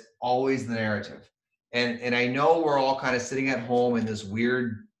 It's always the narrative. And I know we're all kind of sitting at home in this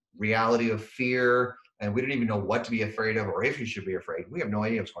weird reality of fear, and we don't even know what to be afraid of or if you should be afraid. We have no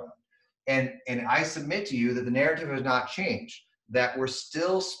idea what's going on. And I submit to you that the narrative has not changed, that we're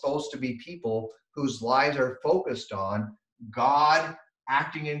still supposed to be people whose lives are focused on God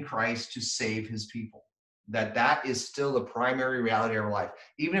acting in Christ to save his people. That is still the primary reality of our life.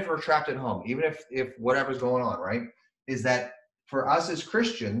 Even if we're trapped at home, even if whatever's going on, right? Is that for us as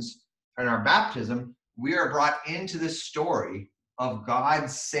Christians, in our baptism, we are brought into this story of God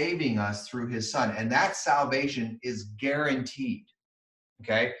saving us through his Son. And that salvation is guaranteed.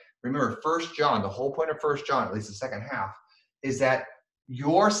 Okay? Remember, 1 John, the whole point of 1 John, at least the second half, is that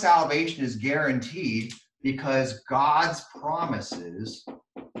your salvation is guaranteed because God's promises, I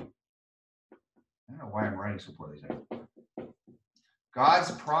don't know why I'm writing so poorly today.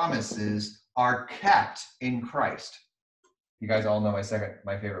 God's promises are kept in Christ. You guys all know my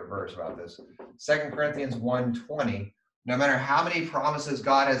favorite verse about this. 2 Corinthians 1:20, No matter how many promises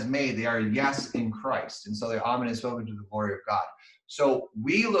God has made, they are yes in Christ. And so the amen is spoken to the glory of God. So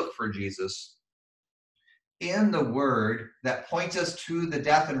we look for Jesus in the word that points us to the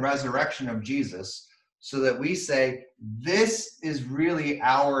death and resurrection of Jesus, so that we say, this is really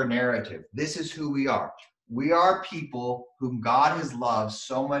our narrative. This is who we are. We are people whom God has loved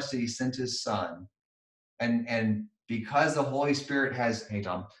so much that he sent his son. And because the Holy Spirit has, hey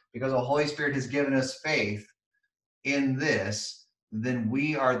Tom, because the Holy Spirit has given us faith in this, then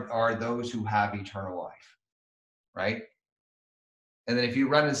we are those who have eternal life, right? And then if you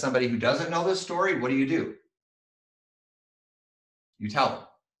run into somebody who doesn't know this story, what do? You tell them.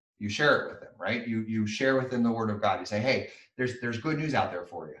 You share it with them, right? You share with them the word of God. You say, hey, there's good news out there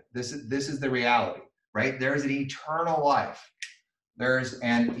for you. This is the reality, right? There's an eternal life. There's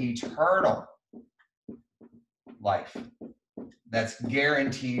an eternal life that's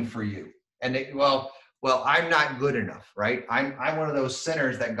guaranteed for you. And well, I'm not good enough, right? I'm one of those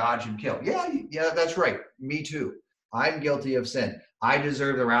sinners that God should kill. Yeah, that's right. Me too. I'm guilty of sin. I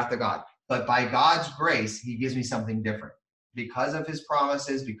deserve the wrath of God. But by God's grace, he gives me something different. Because of his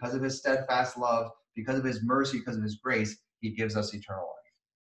promises, because of his steadfast love, because of his mercy, because of his grace, he gives us eternal life.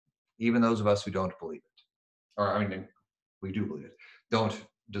 Even those of us who don't believe it, or I mean, we do believe it, don't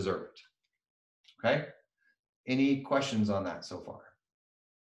deserve it. Okay? Any questions on that so far?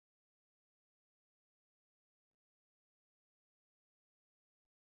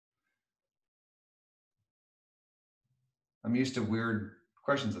 I'm used to weird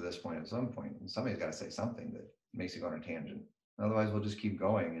questions at this point. At some point, and somebody's got to say something that makes you go on a tangent. Otherwise, we'll just keep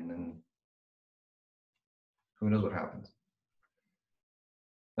going, and then who knows what happens.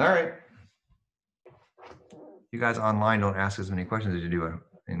 All right. You guys online don't ask as many questions as you do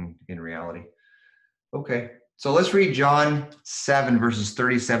in reality. Okay. So let's read John 7, verses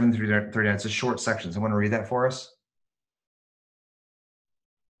 37 through 39. It's a short section. Someone read that for us?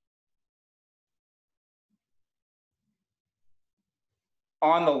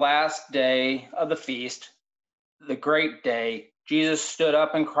 On the last day of the feast, the great day, Jesus stood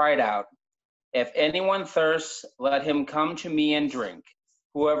up and cried out, "If anyone thirsts, let him come to me and drink.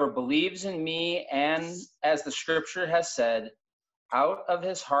 Whoever believes in me, and as the scripture has said, out of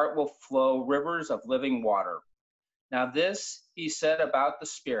his heart will flow rivers of living water." Now this he said about the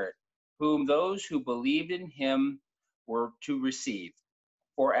Spirit, whom those who believed in him were to receive.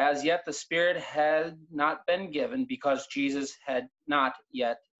 For as yet the Spirit had not been given, because Jesus had not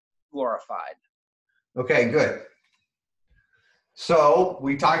yet glorified. Okay, good. So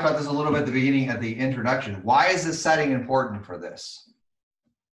we talked about this a little bit at the beginning, at the introduction. Why is this setting important for this?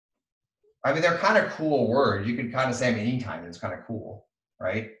 I mean, they're kind of cool words. You could kind of say them anytime. It's kind of cool,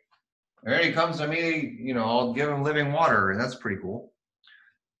 right? There he comes to me, I'll give him living water, and that's pretty cool.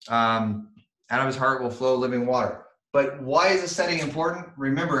 Out of his heart will flow living water. But why is this setting important?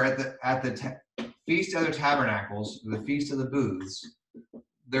 Remember, at the Feast of the Tabernacles, the Feast of the Booths,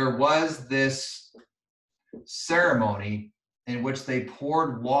 there was this ceremony in which they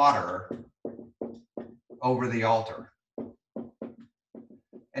poured water over the altar.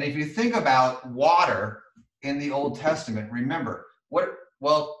 And if you think about water in the Old Testament, remember,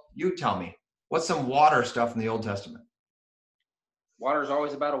 you tell me, what's some water stuff in the Old Testament? Water is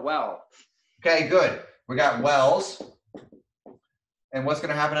always about a well. Okay, good. We got wells. And what's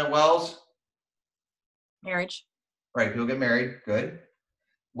going to happen at wells? Marriage. Right, people get married. Good.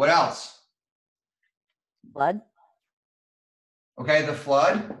 What else? Flood. Okay, the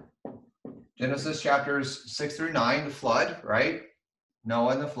flood. Genesis chapters 6 through 9, the flood, right?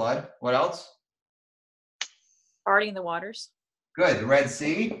 Noah and the flood. What else? Parting the waters. Good. The Red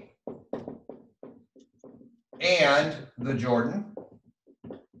Sea and the Jordan,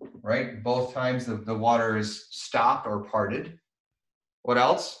 right? Both times the water is stopped or parted. What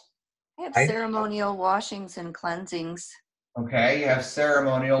else? I have ceremonial washings and cleansings. Okay, you have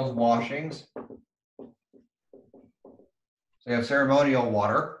ceremonial washings. So you have ceremonial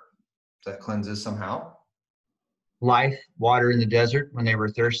water that cleanses somehow. Life, water in the desert when they were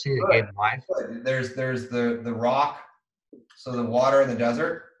thirsty, it gave them life. Good. There's the rock, so the water in the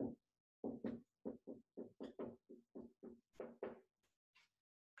desert.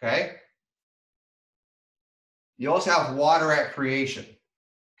 Okay. You also have water at creation.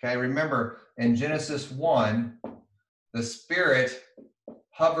 Okay, remember in Genesis 1, the Spirit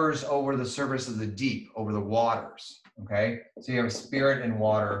hovers over the surface of the deep, over the waters. Okay, so you have Spirit and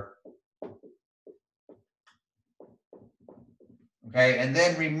water. Okay, and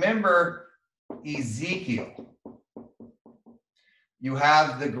then remember Ezekiel. You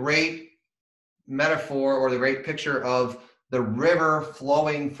have the great metaphor or the great picture of the river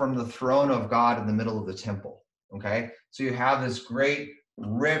flowing from the throne of God in the middle of the temple. Okay, so you have this great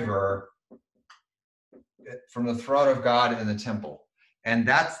river from the throne of God in the temple. And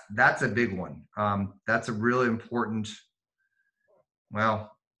that's a big one. That's a really important,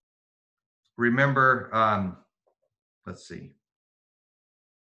 well, remember, let's see.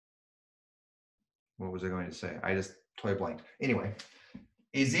 What was I going to say? I just totally blanked. Anyway,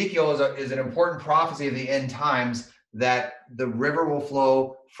 Ezekiel is an important prophecy of the end times that the river will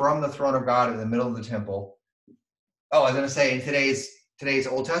flow from the throne of God in the middle of the temple. Oh, I was going to say in today's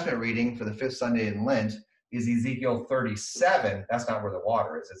Old Testament reading for the 5th Sunday in Lent is Ezekiel 37. That's not where the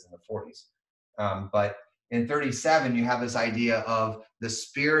water is. It's in the 40s. But in 37, you have this idea of the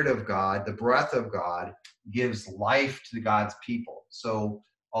Spirit of God, the breath of God, gives life to God's people. So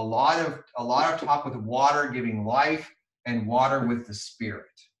a lot of talk with water giving life and water with the Spirit.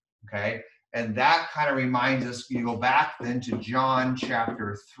 Okay, and that kind of reminds us. You go back then to John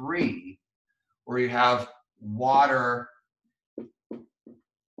chapter 3, where you have water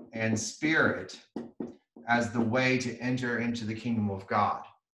and Spirit as the way to enter into the kingdom of God.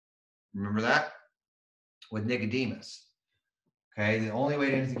 Remember that? With Nicodemus. Okay, the only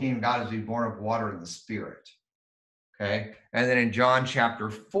way to enter the kingdom of God is to be born of water and the Spirit. Okay, and then in John chapter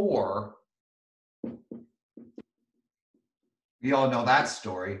 4, we all know that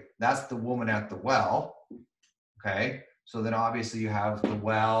story. That's the woman at the well. Okay, so then obviously you have the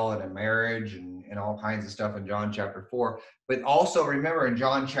well and a marriage and all kinds of stuff in John chapter 4. But also remember in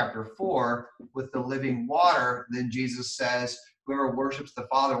John chapter 4, with the living water, then Jesus says, whoever worships the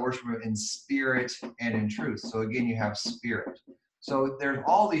Father, worship him in spirit and in truth. So again, you have Spirit. So there's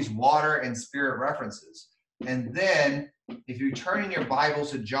all these water and Spirit references. And then if you turn in your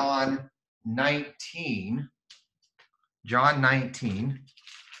Bibles to John 19,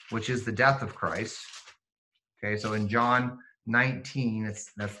 which is the death of Christ. Okay, so in John 19,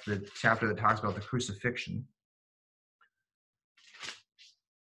 that's the chapter that talks about the crucifixion.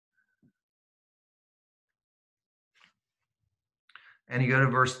 And you go to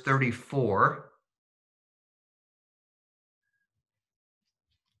verse 34.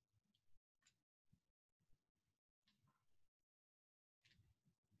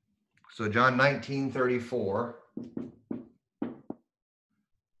 So John 19:34,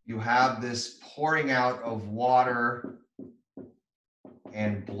 you have this pouring out of water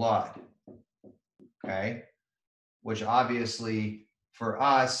and blood, okay? Which obviously for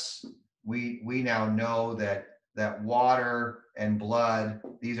us, we now know that water and blood,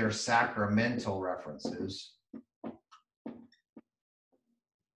 these are sacramental references,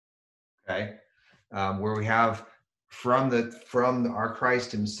 okay? Where we have from our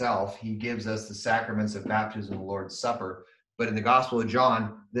Christ himself, he gives us the sacraments of baptism and the Lord's Supper. But in the Gospel of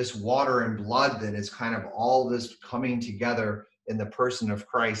John, this water and blood then is kind of all this coming together in the person of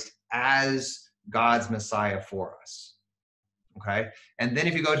Christ as God's Messiah for us. Okay? And then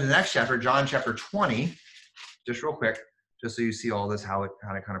if you go to the next chapter, John chapter 20, just real quick, just so you see all this, how it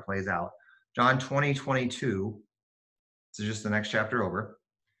kind of plays out. John 20:22, so just the next chapter over.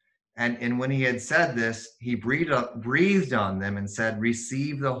 And when he had said this, he breathed on them and said,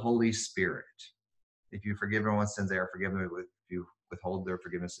 receive the Holy Spirit. If you forgive everyone's sins, they are forgiven. If you withhold their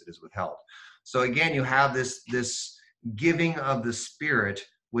forgiveness, it is withheld. So again, you have this giving of the Spirit,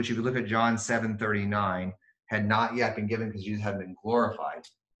 which if you look at John 7:39, had not yet been given because Jesus hadn't been glorified,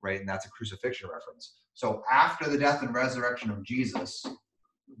 right? And that's a crucifixion reference. So after the death and resurrection of Jesus,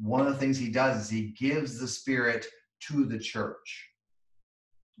 one of the things he does is he gives the Spirit to the church.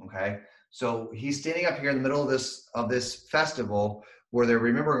 Okay, so he's standing up here in the middle of this festival where they're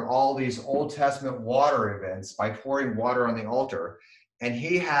remembering all these Old Testament water events by pouring water on the altar. And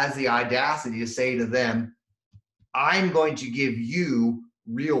he has the audacity to say to them, I'm going to give you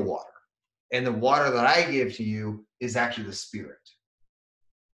real water. And the water that I give to you is actually the Spirit.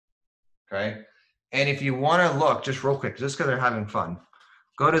 Okay, and if you want to look, just real quick, just because they're having fun,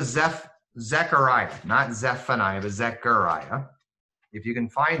 go to Zechariah, not Zephaniah, but Zechariah. If you can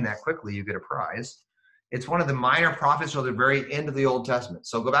find that quickly, you get a prize. It's one of the minor prophets till the very end of the Old Testament.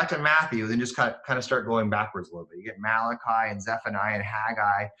 So go back to Matthew, then just kind of start going backwards a little bit. You get Malachi and Zephaniah and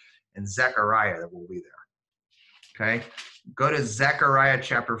Haggai and Zechariah that will be there. Okay? Go to Zechariah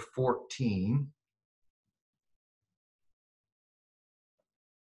chapter 14.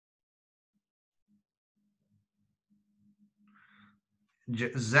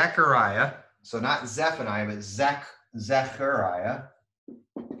 Zechariah, so not Zephaniah, but Zechariah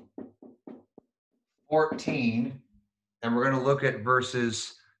 14, and we're going to look at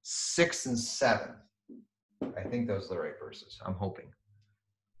verses 6 and 7. I think those are the right verses. I'm hoping.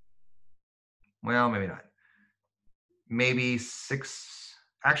 Well, maybe not. Maybe 6.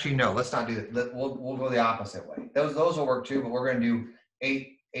 Actually, no, let's not do that. We'll go the opposite way. Those will work too, but we're going to do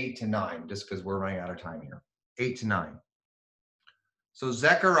 8 to 9 just because we're running out of time here. 8 to 9. So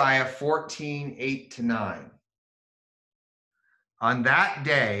Zechariah 14, 8 to 9. On that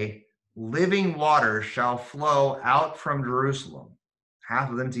day, living waters shall flow out from Jerusalem, half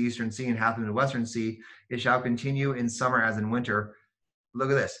of them to Eastern Sea and half of them to Western Sea. It shall continue in summer as in winter. Look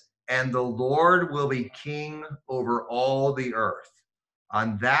at this. And the Lord will be king over all the earth.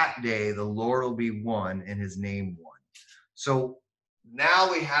 On that day, the Lord will be one and his name one. So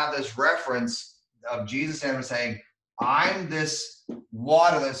now we have this reference of Jesus and saying, I'm this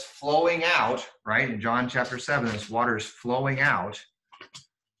water that's flowing out, right? In John chapter 7, this water is flowing out.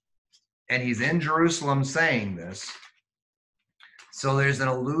 And he's in Jerusalem saying this. So there's an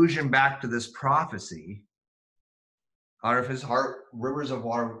allusion back to this prophecy. Out of his heart, rivers of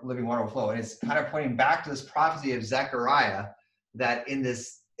water, living water will flow. And it's kind of pointing back to this prophecy of Zechariah that in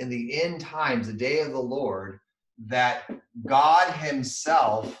the end times, the day of the Lord, that God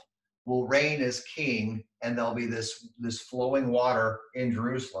himself will reign as king, and there'll be this flowing water in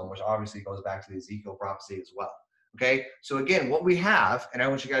Jerusalem, which obviously goes back to the Ezekiel prophecy as well. Okay, so again, what we have, and I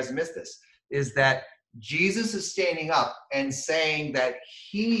want you guys to miss this, is that Jesus is standing up and saying that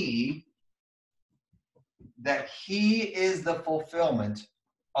he is the fulfillment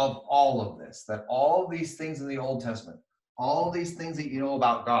of all of this, that all of these things in the Old Testament, all of these things that you know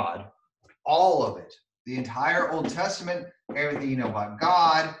about God, all of it, the entire Old Testament, everything you know about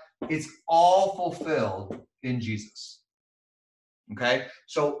God, it's all fulfilled in Jesus. Okay?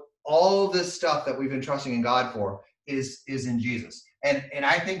 So all of this stuff that we've been trusting in God for is in Jesus. And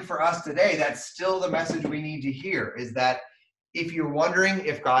I think for us today, that's still the message we need to hear, is that if you're wondering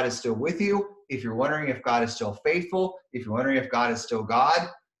if God is still with you, if you're wondering if God is still faithful, if you're wondering if God is still God,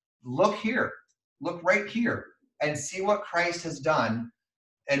 look here. Look right here and see what Christ has done.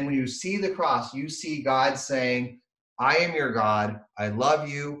 And when you see the cross, you see God saying, I am your God. I love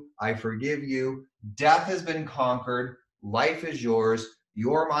you. I forgive you. Death has been conquered. Life is yours.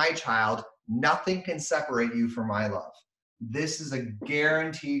 You're my child. Nothing can separate you from my love. This is a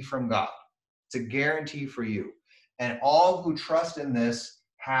guarantee from God. It's a guarantee for you. And all who trust in this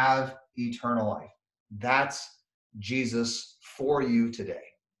have eternal life. That's Jesus for you today.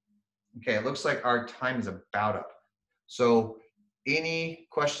 Okay, it looks like our time is about up. So any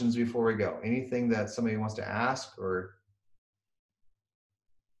questions before we go? Anything that somebody wants to ask or?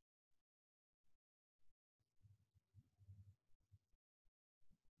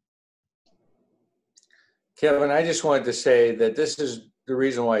 Kevin, I just wanted to say that this is the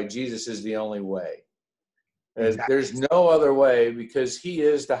reason why Jesus is the only way. Exactly. There's no other way, because he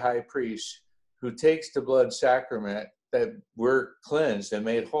is the high priest who takes the blood sacrament that we're cleansed and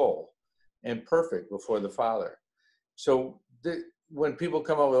made whole and perfect before the Father. So when people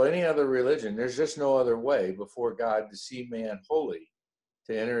come up with any other religion, there's just no other way before God to see man holy,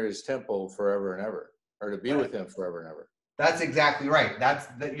 to enter his temple forever and ever, or to be with him forever and ever. That's exactly right.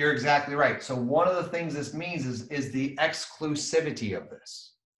 You're exactly right. So one of the things this means is the exclusivity of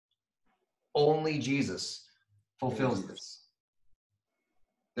this. Only Jesus fulfills this.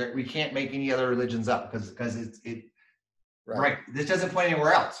 We can't make any other religions up because it right. This doesn't point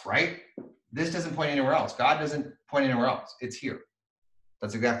anywhere else, right? This doesn't point anywhere else. God doesn't point anywhere else. It's here.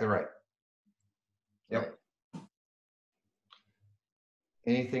 That's exactly right. Yep.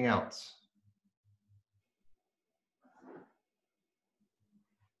 Anything else?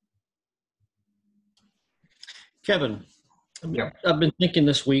 Kevin, I've been thinking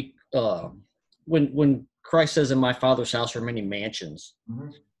this week, when Christ says, in my Father's house are many mansions.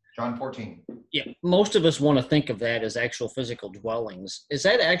 Mm-hmm. John 14. Yeah, most of us want to think of that as actual physical dwellings. Is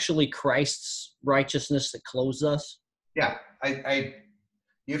that actually Christ's righteousness that clothes us? Yeah,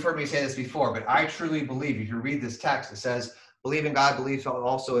 you've heard me say this before, but I truly believe, if you read this text, it says, believe in God, believe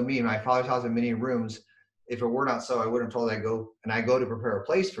also in me. In my Father's house are many rooms. If it were not so, I would have told I go to prepare a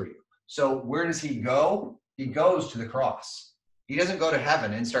place for you. So where does he go? He goes to the cross. He doesn't go to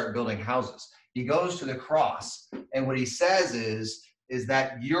heaven and start building houses. He goes to the cross. And what he says is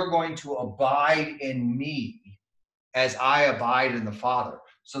that you're going to abide in me as I abide in the Father.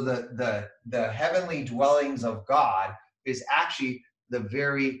 So the heavenly dwellings of God is actually the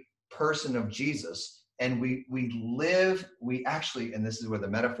very person of Jesus. And we actually, and this is where the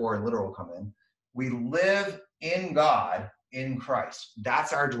metaphor and literal come in, we live in God in Christ.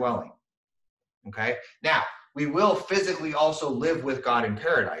 That's our dwelling. Okay? Now, we will physically also live with God in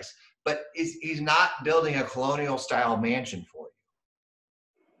paradise, but he's not building a colonial style mansion for you.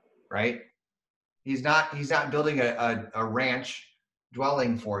 Right? He's not building a ranch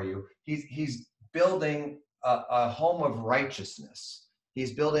dwelling for you. He's building a home of righteousness.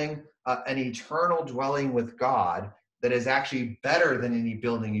 He's building an eternal dwelling with God that is actually better than any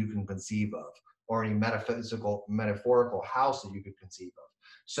building you can conceive of, or any metaphorical house that you could conceive of.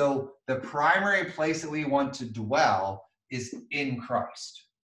 So the primary place that we want to dwell is in Christ.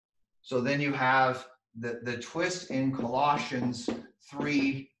 So then you have the twist in Colossians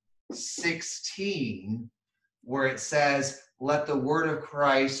 3:16, where it says, let the word of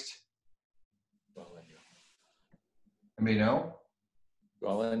Christ, dwell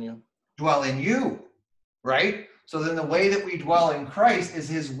in you, right? So then the way that we dwell in Christ is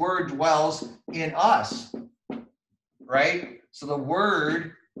his word dwells in us, right? So the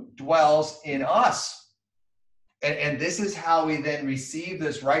word dwells in us. And this is how we then receive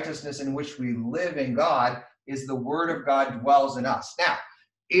this righteousness in which we live in God, is the word of God dwells in us. Now,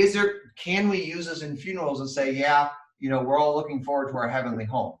 can we use this in funerals and say, yeah, we're all looking forward to our heavenly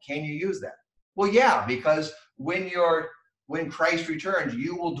home? Can you use that? Well, yeah, because when Christ returns,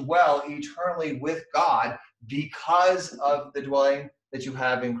 you will dwell eternally with God because of the dwelling that you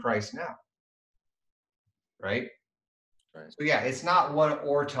have in Christ now. Right? So yeah, it's not one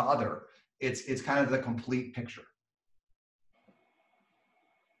or to other. It's kind of the complete picture.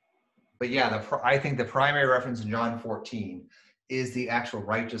 But yeah, I think the primary reference in John 14 is the actual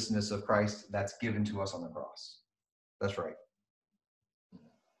righteousness of Christ that's given to us on the cross. That's right.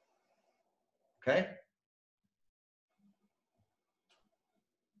 Okay?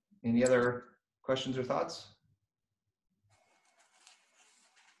 Any other questions or thoughts?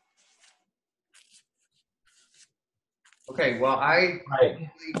 Okay, well, go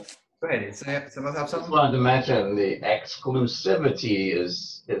ahead. Someone have I just something? wanted to mention the exclusivity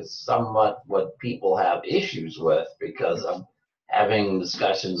is somewhat what people have issues with, because I'm having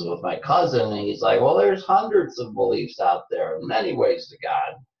discussions with my cousin and he's like, well, there's hundreds of beliefs out there, many ways to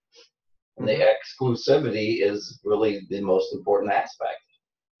God. And the exclusivity is really the most important aspect.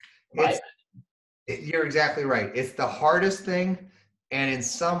 You're exactly right. It's the hardest thing, and in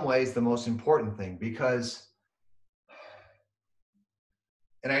some ways the most important thing, because,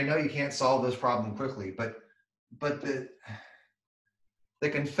 and I know you can't solve this problem quickly, but the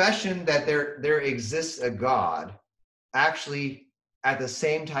confession that there exists a God actually at the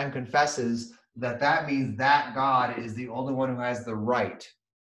same time confesses that means that God is the only one who has the right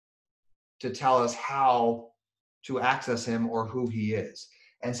to tell us how to access him or who he is.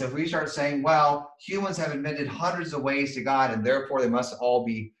 And so if we start saying, well, humans have admitted hundreds of ways to God, and therefore they must all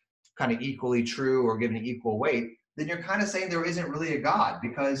be kind of equally true or given equal weight, then you're kind of saying there isn't really a God,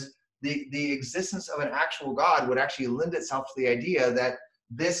 because the existence of an actual God would actually lend itself to the idea that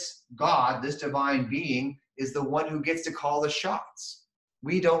this God, this divine being, is the one who gets to call the shots.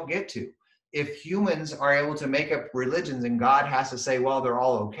 We don't get to. If humans are able to make up religions and God has to say, well, they're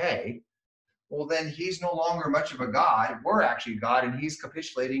all okay, well, then he's no longer much of a God. We're actually God, and he's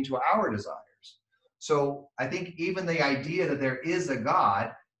capitulating to our desires. So I think even the idea that there is a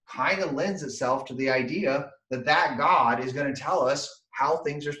God kind of lends itself to the idea that God is going to tell us how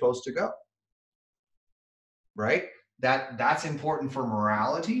things are supposed to go. Right? That's important for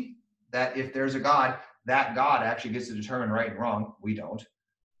morality, that if there's a God, that God actually gets to determine right and wrong. We don't.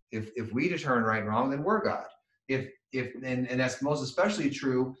 If we determine right and wrong, then we're God. And that's most especially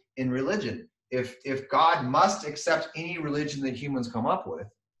true in religion. If God must accept any religion that humans come up with,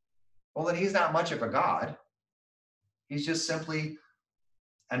 well, then he's not much of a God. He's just simply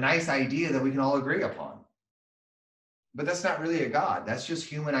a nice idea that we can all agree upon. But that's not really a God. That's just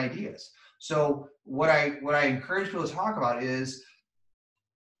human ideas. So what I encourage people to talk about is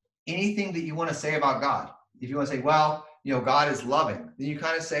anything that you want to say about God. If you want to say, well, God is loving, then you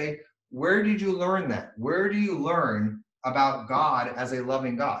kind of say, where did you learn that? Where do you learn about God as a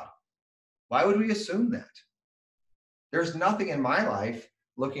loving God? Why would we assume that? There's nothing in my life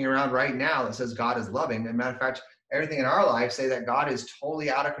looking around right now that says God is loving. As a matter of fact, everything in our life say that God is totally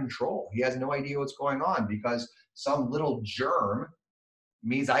out of control. He has no idea what's going on because some little germ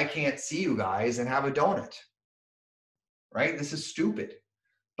means I can't see you guys and have a donut. Right? This is stupid.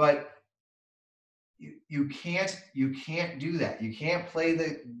 But you can't do that. You can't play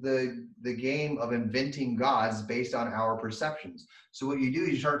the game of inventing gods based on our perceptions. So what you do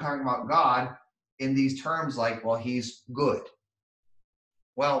is you start talking about God in these terms like, well, he's good.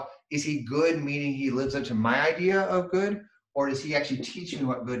 Well, is he good meaning he lives up to my idea of good, or does he actually teach me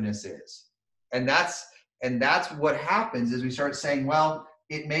what goodness is? And that's what happens is we start saying, well,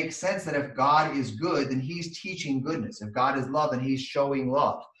 it makes sense that if God is good, then he's teaching goodness. If God is love, then he's showing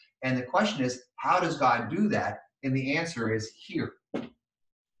love. And the question is, how does God do that? And the answer is here.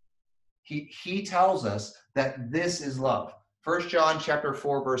 He tells us that this is love. 1 John chapter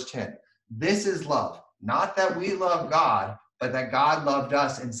 4, verse 10. This is love, not that we love God, but that God loved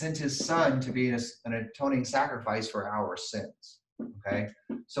us and sent his son to be an atoning sacrifice for our sins. Okay,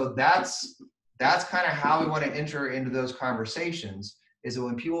 so that's kind of how we want to enter into those conversations, is that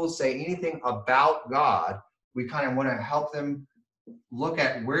when people say anything about God, we kind of want to help them look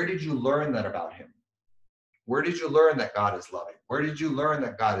at, where did you learn that about him? Where did you learn that God is loving? Where did you learn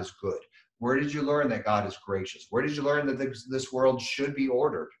that God is good? Where did you learn that God is gracious? Where did you learn that this world should be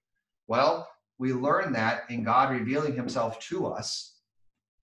ordered? Well, we learn that in God revealing himself to us.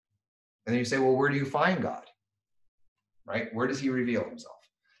 And then you say, well, where do you find God? Right? Where does he reveal himself?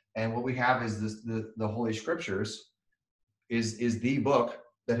 And what we have is the Holy Scriptures is the book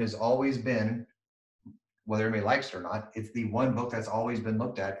that has always been, whether anybody likes it or not, it's the one book that's always been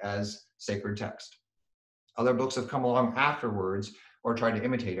looked at as sacred text. Other books have come along afterwards or tried to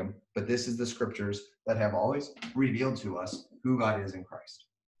imitate them, but this is the Scriptures that have always revealed to us who God is in Christ.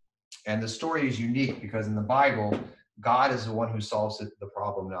 And the story is unique because in the Bible, God is the one who solves the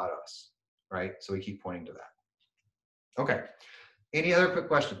problem, not us, right? So we keep pointing to that. Okay. Any other quick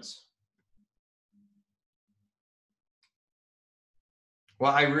questions?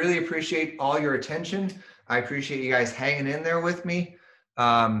 Well, I really appreciate all your attention. I appreciate you guys hanging in there with me.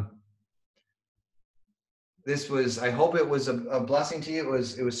 This was, I hope it was a blessing to you.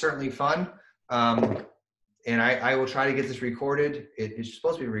 It was certainly fun. And I will try to get this recorded. It's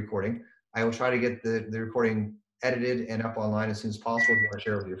supposed to be recording. I will try to get the recording edited and up online as soon as possible if you want to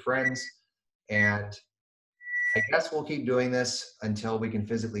share it with your friends. And I guess we'll keep doing this until we can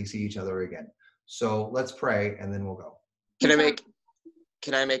physically see each other again. So let's pray and then we'll go. Can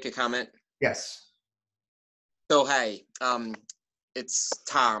I make a comment? Yes. So hey, it's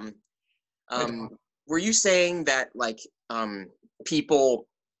Tom. Were you saying that like people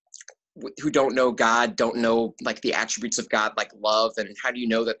who don't know God don't know like the attributes of God, like love, and how do you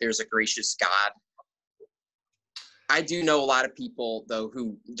know that there's a gracious God? I do know a lot of people though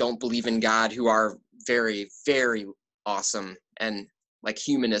who don't believe in God, who are very, very awesome and like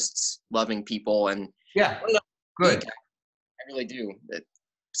humanists, loving people, and yeah, good. I really do.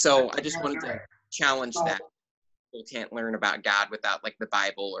 So I just wanted to challenge that people can't learn about God without like the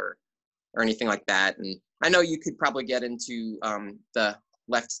Bible or anything like that. And I know you could probably get into the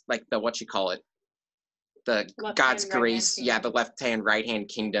left, like the what you call it, the God's grace, yeah, the left hand, right hand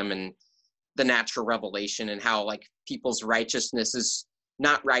kingdom, and the natural revelation, and how like people's righteousness is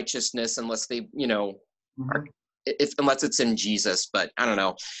not righteousness unless they, you know, are, unless it's in Jesus. But I don't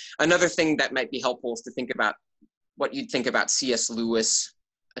know. Another thing that might be helpful is to think about what you'd think about C.S. Lewis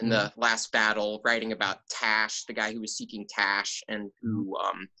in the Last Battle, writing about Tash, the guy who was seeking Tash, and who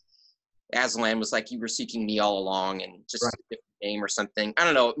Aslan was like, you were seeking me all along, and just a different name or something. I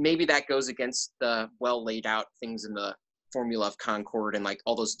don't know. Maybe that goes against the well laid out things in the Formula of Concord and like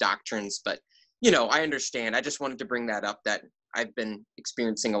all those doctrines. But, you know, I understand. I just wanted to bring that up, that I've been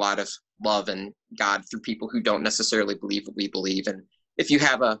experiencing a lot of love and God through people who don't necessarily believe what we believe. And if you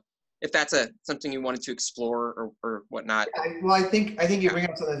have if that's something you wanted to explore or whatnot. Well, I think you bring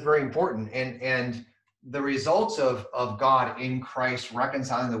up something that's very important, and the results of God in Christ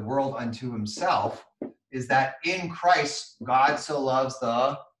reconciling the world unto himself is that in Christ, God so loves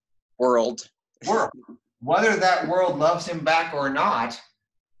the world. Whether that world loves him back or not,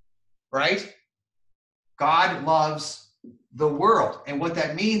 right? God loves the world. And what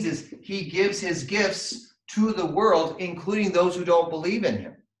that means is he gives his gifts to the world, including those who don't believe in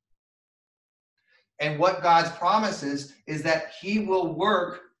him. And what God's promises is that he will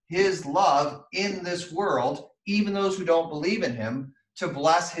work his love in this world, even those who don't believe in him, to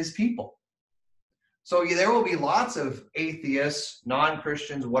bless his people. So there will be lots of atheists,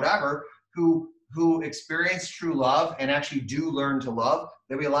 non-Christians, whatever, who experience true love and actually do learn to love.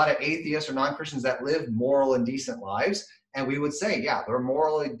 There'll be a lot of atheists or non-Christians that live moral and decent lives. And we would say, yeah, they're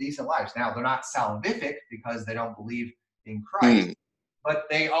morally decent lives. Now, they're not salvific because they don't believe in Christ. But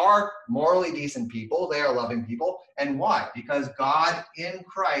they are morally decent people. They are loving people. And why? Because God in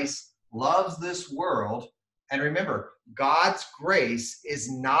Christ loves this world. And remember, God's grace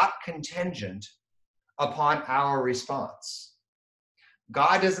is not contingent upon our response.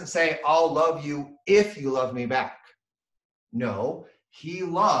 God doesn't say, I'll love you if you love me back. No, he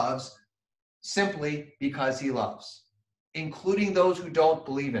loves simply because he loves, including those who don't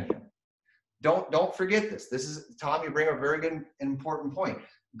believe in him. Don't forget this. This is, Tom, you bring up a very good and important point.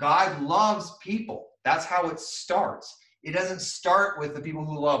 God loves people. That's how it starts. It doesn't start with the people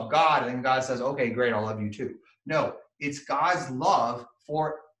who love God and then God says, okay, great, I'll love you too. No, it's God's love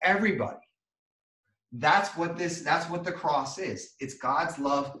for everybody. That's what the cross is. It's God's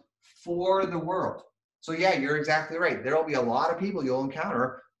love for the world. So yeah, you're exactly right. There'll be a lot of people you'll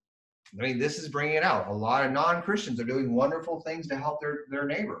encounter I mean, this is bringing it out. A lot of non-Christians are doing wonderful things to help their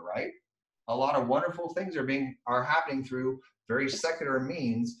neighbor, right? A lot of wonderful things are happening through very secular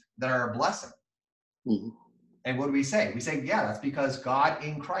means that are a blessing. Mm-hmm. And what do we say? We say, yeah, that's because God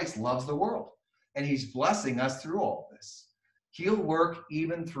in Christ loves the world, and he's blessing us through all this. He'll work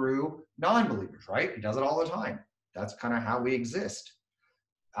even through non-believers, right? He does it all the time. That's kind of how we exist.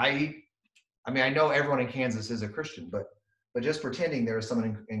 I mean, I know everyone in Kansas is a Christian, but just pretending there is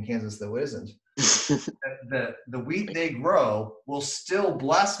someone in Kansas that isn't, the wheat they grow will still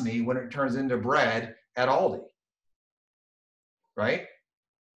bless me when it turns into bread at Aldi, right?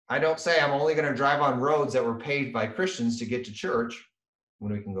 I don't say I'm only going to drive on roads that were paved by Christians to get to church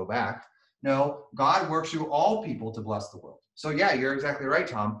when we can go back. No, God works through all people to bless the world. So yeah, you're exactly right,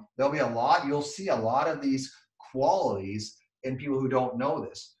 Tom. You'll see a lot of these qualities in people who don't know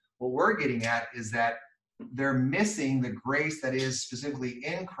this. What we're getting at is that they're missing the grace that is specifically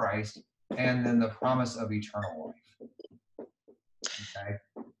in Christ and then the promise of eternal life. Okay?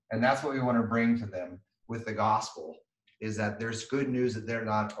 And that's what we want to bring to them with the gospel, is that there's good news that they're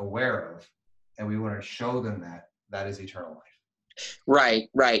not aware of, and we want to show them that is eternal life.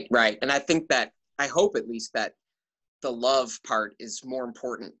 Right. And I hope at least that the love part is more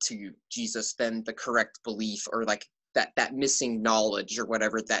important to Jesus than the correct belief or like that missing knowledge or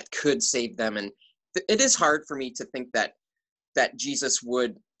whatever that could save them. And it is hard for me to think that Jesus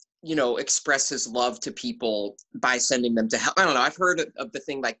would, express his love to people by sending them to hell. I don't know. I've heard of the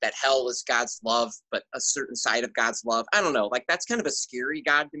thing like that hell is God's love, but a certain side of God's love. I don't know. Like that's kind of a scary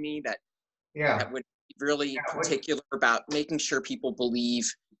God to me that would be really particular about making sure people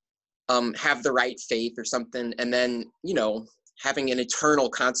believe, have the right faith or something. And then, having an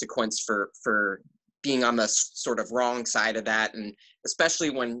eternal consequence for being on the sort of wrong side of that. And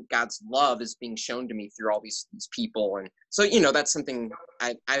especially when God's love is being shown to me through all these people. And so, that's something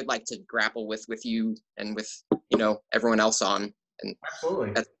I'd like to grapple with you and with, everyone else on. And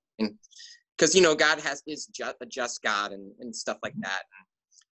absolutely. Because, God is a just God and stuff like that.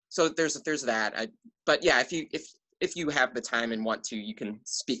 So there's that. But yeah, if you have the time and want to, you can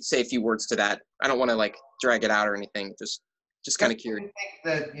say a few words to that. I don't want to like drag it out or anything. Just kind of curious. I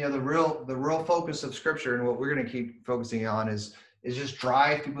think that the real focus of Scripture and what we're going to keep focusing on is just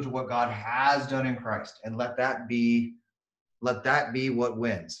drive people to what God has done in Christ, and let that be what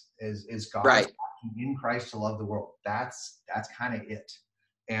wins. Is God's action in Christ to love the world. That's kind of it.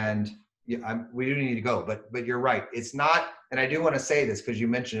 And we do need to go, but you're right. It's not. And I do want to say this because you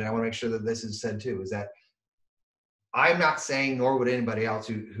mentioned it. I want to make sure that this is said too. Is that I'm not saying, nor would anybody else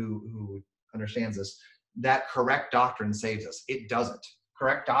who understands this, that correct doctrine saves us. It doesn't.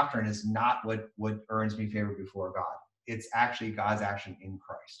 Correct doctrine is not what earns me favor before God. It's actually God's action in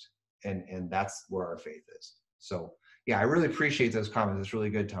Christ. And that's where our faith is. So yeah, I really appreciate those comments. It's really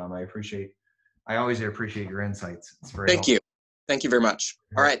good, Tom. I always appreciate your insights. It's very helpful. Thank you very much.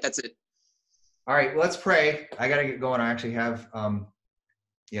 All right, that's it. All right, let's pray. I got to get going. I actually have, I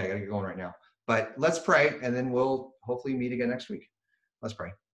got to get going right now. But let's pray, and then we'll hopefully meet again next week. Let's pray.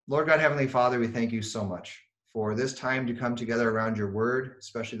 Lord God, Heavenly Father, we thank you so much for this time to come together around your word,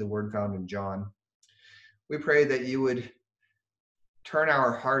 especially the word found in John. We pray that you would turn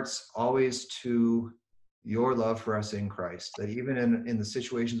our hearts always to your love for us in Christ, that even in the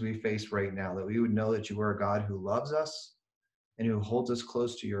situations we face right now, that we would know that you are a God who loves us and who holds us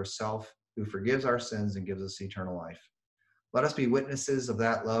close to yourself, who forgives our sins and gives us eternal life. Let us be witnesses of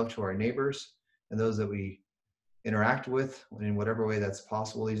that love to our neighbors and those that we interact with in whatever way that's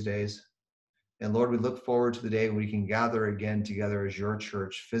possible these days. And Lord, we look forward to the day when we can gather again together as your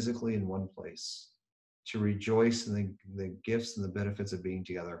church physically in one place to rejoice in the gifts and the benefits of being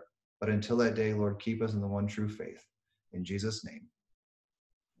together. But until that day, Lord, keep us in the one true faith. In Jesus' name.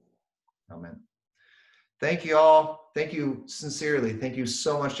 Amen. Thank you all. Thank you sincerely. Thank you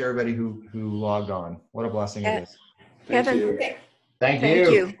so much to everybody who logged on. What a blessing it is. Kevin. Thank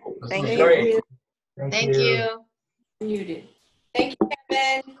you. Thank you. Thank you. You did. Thank you,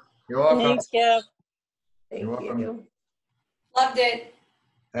 Kevin. You're welcome. Thanks, Kev. You're welcome. Loved it.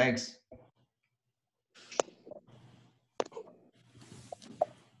 Thanks.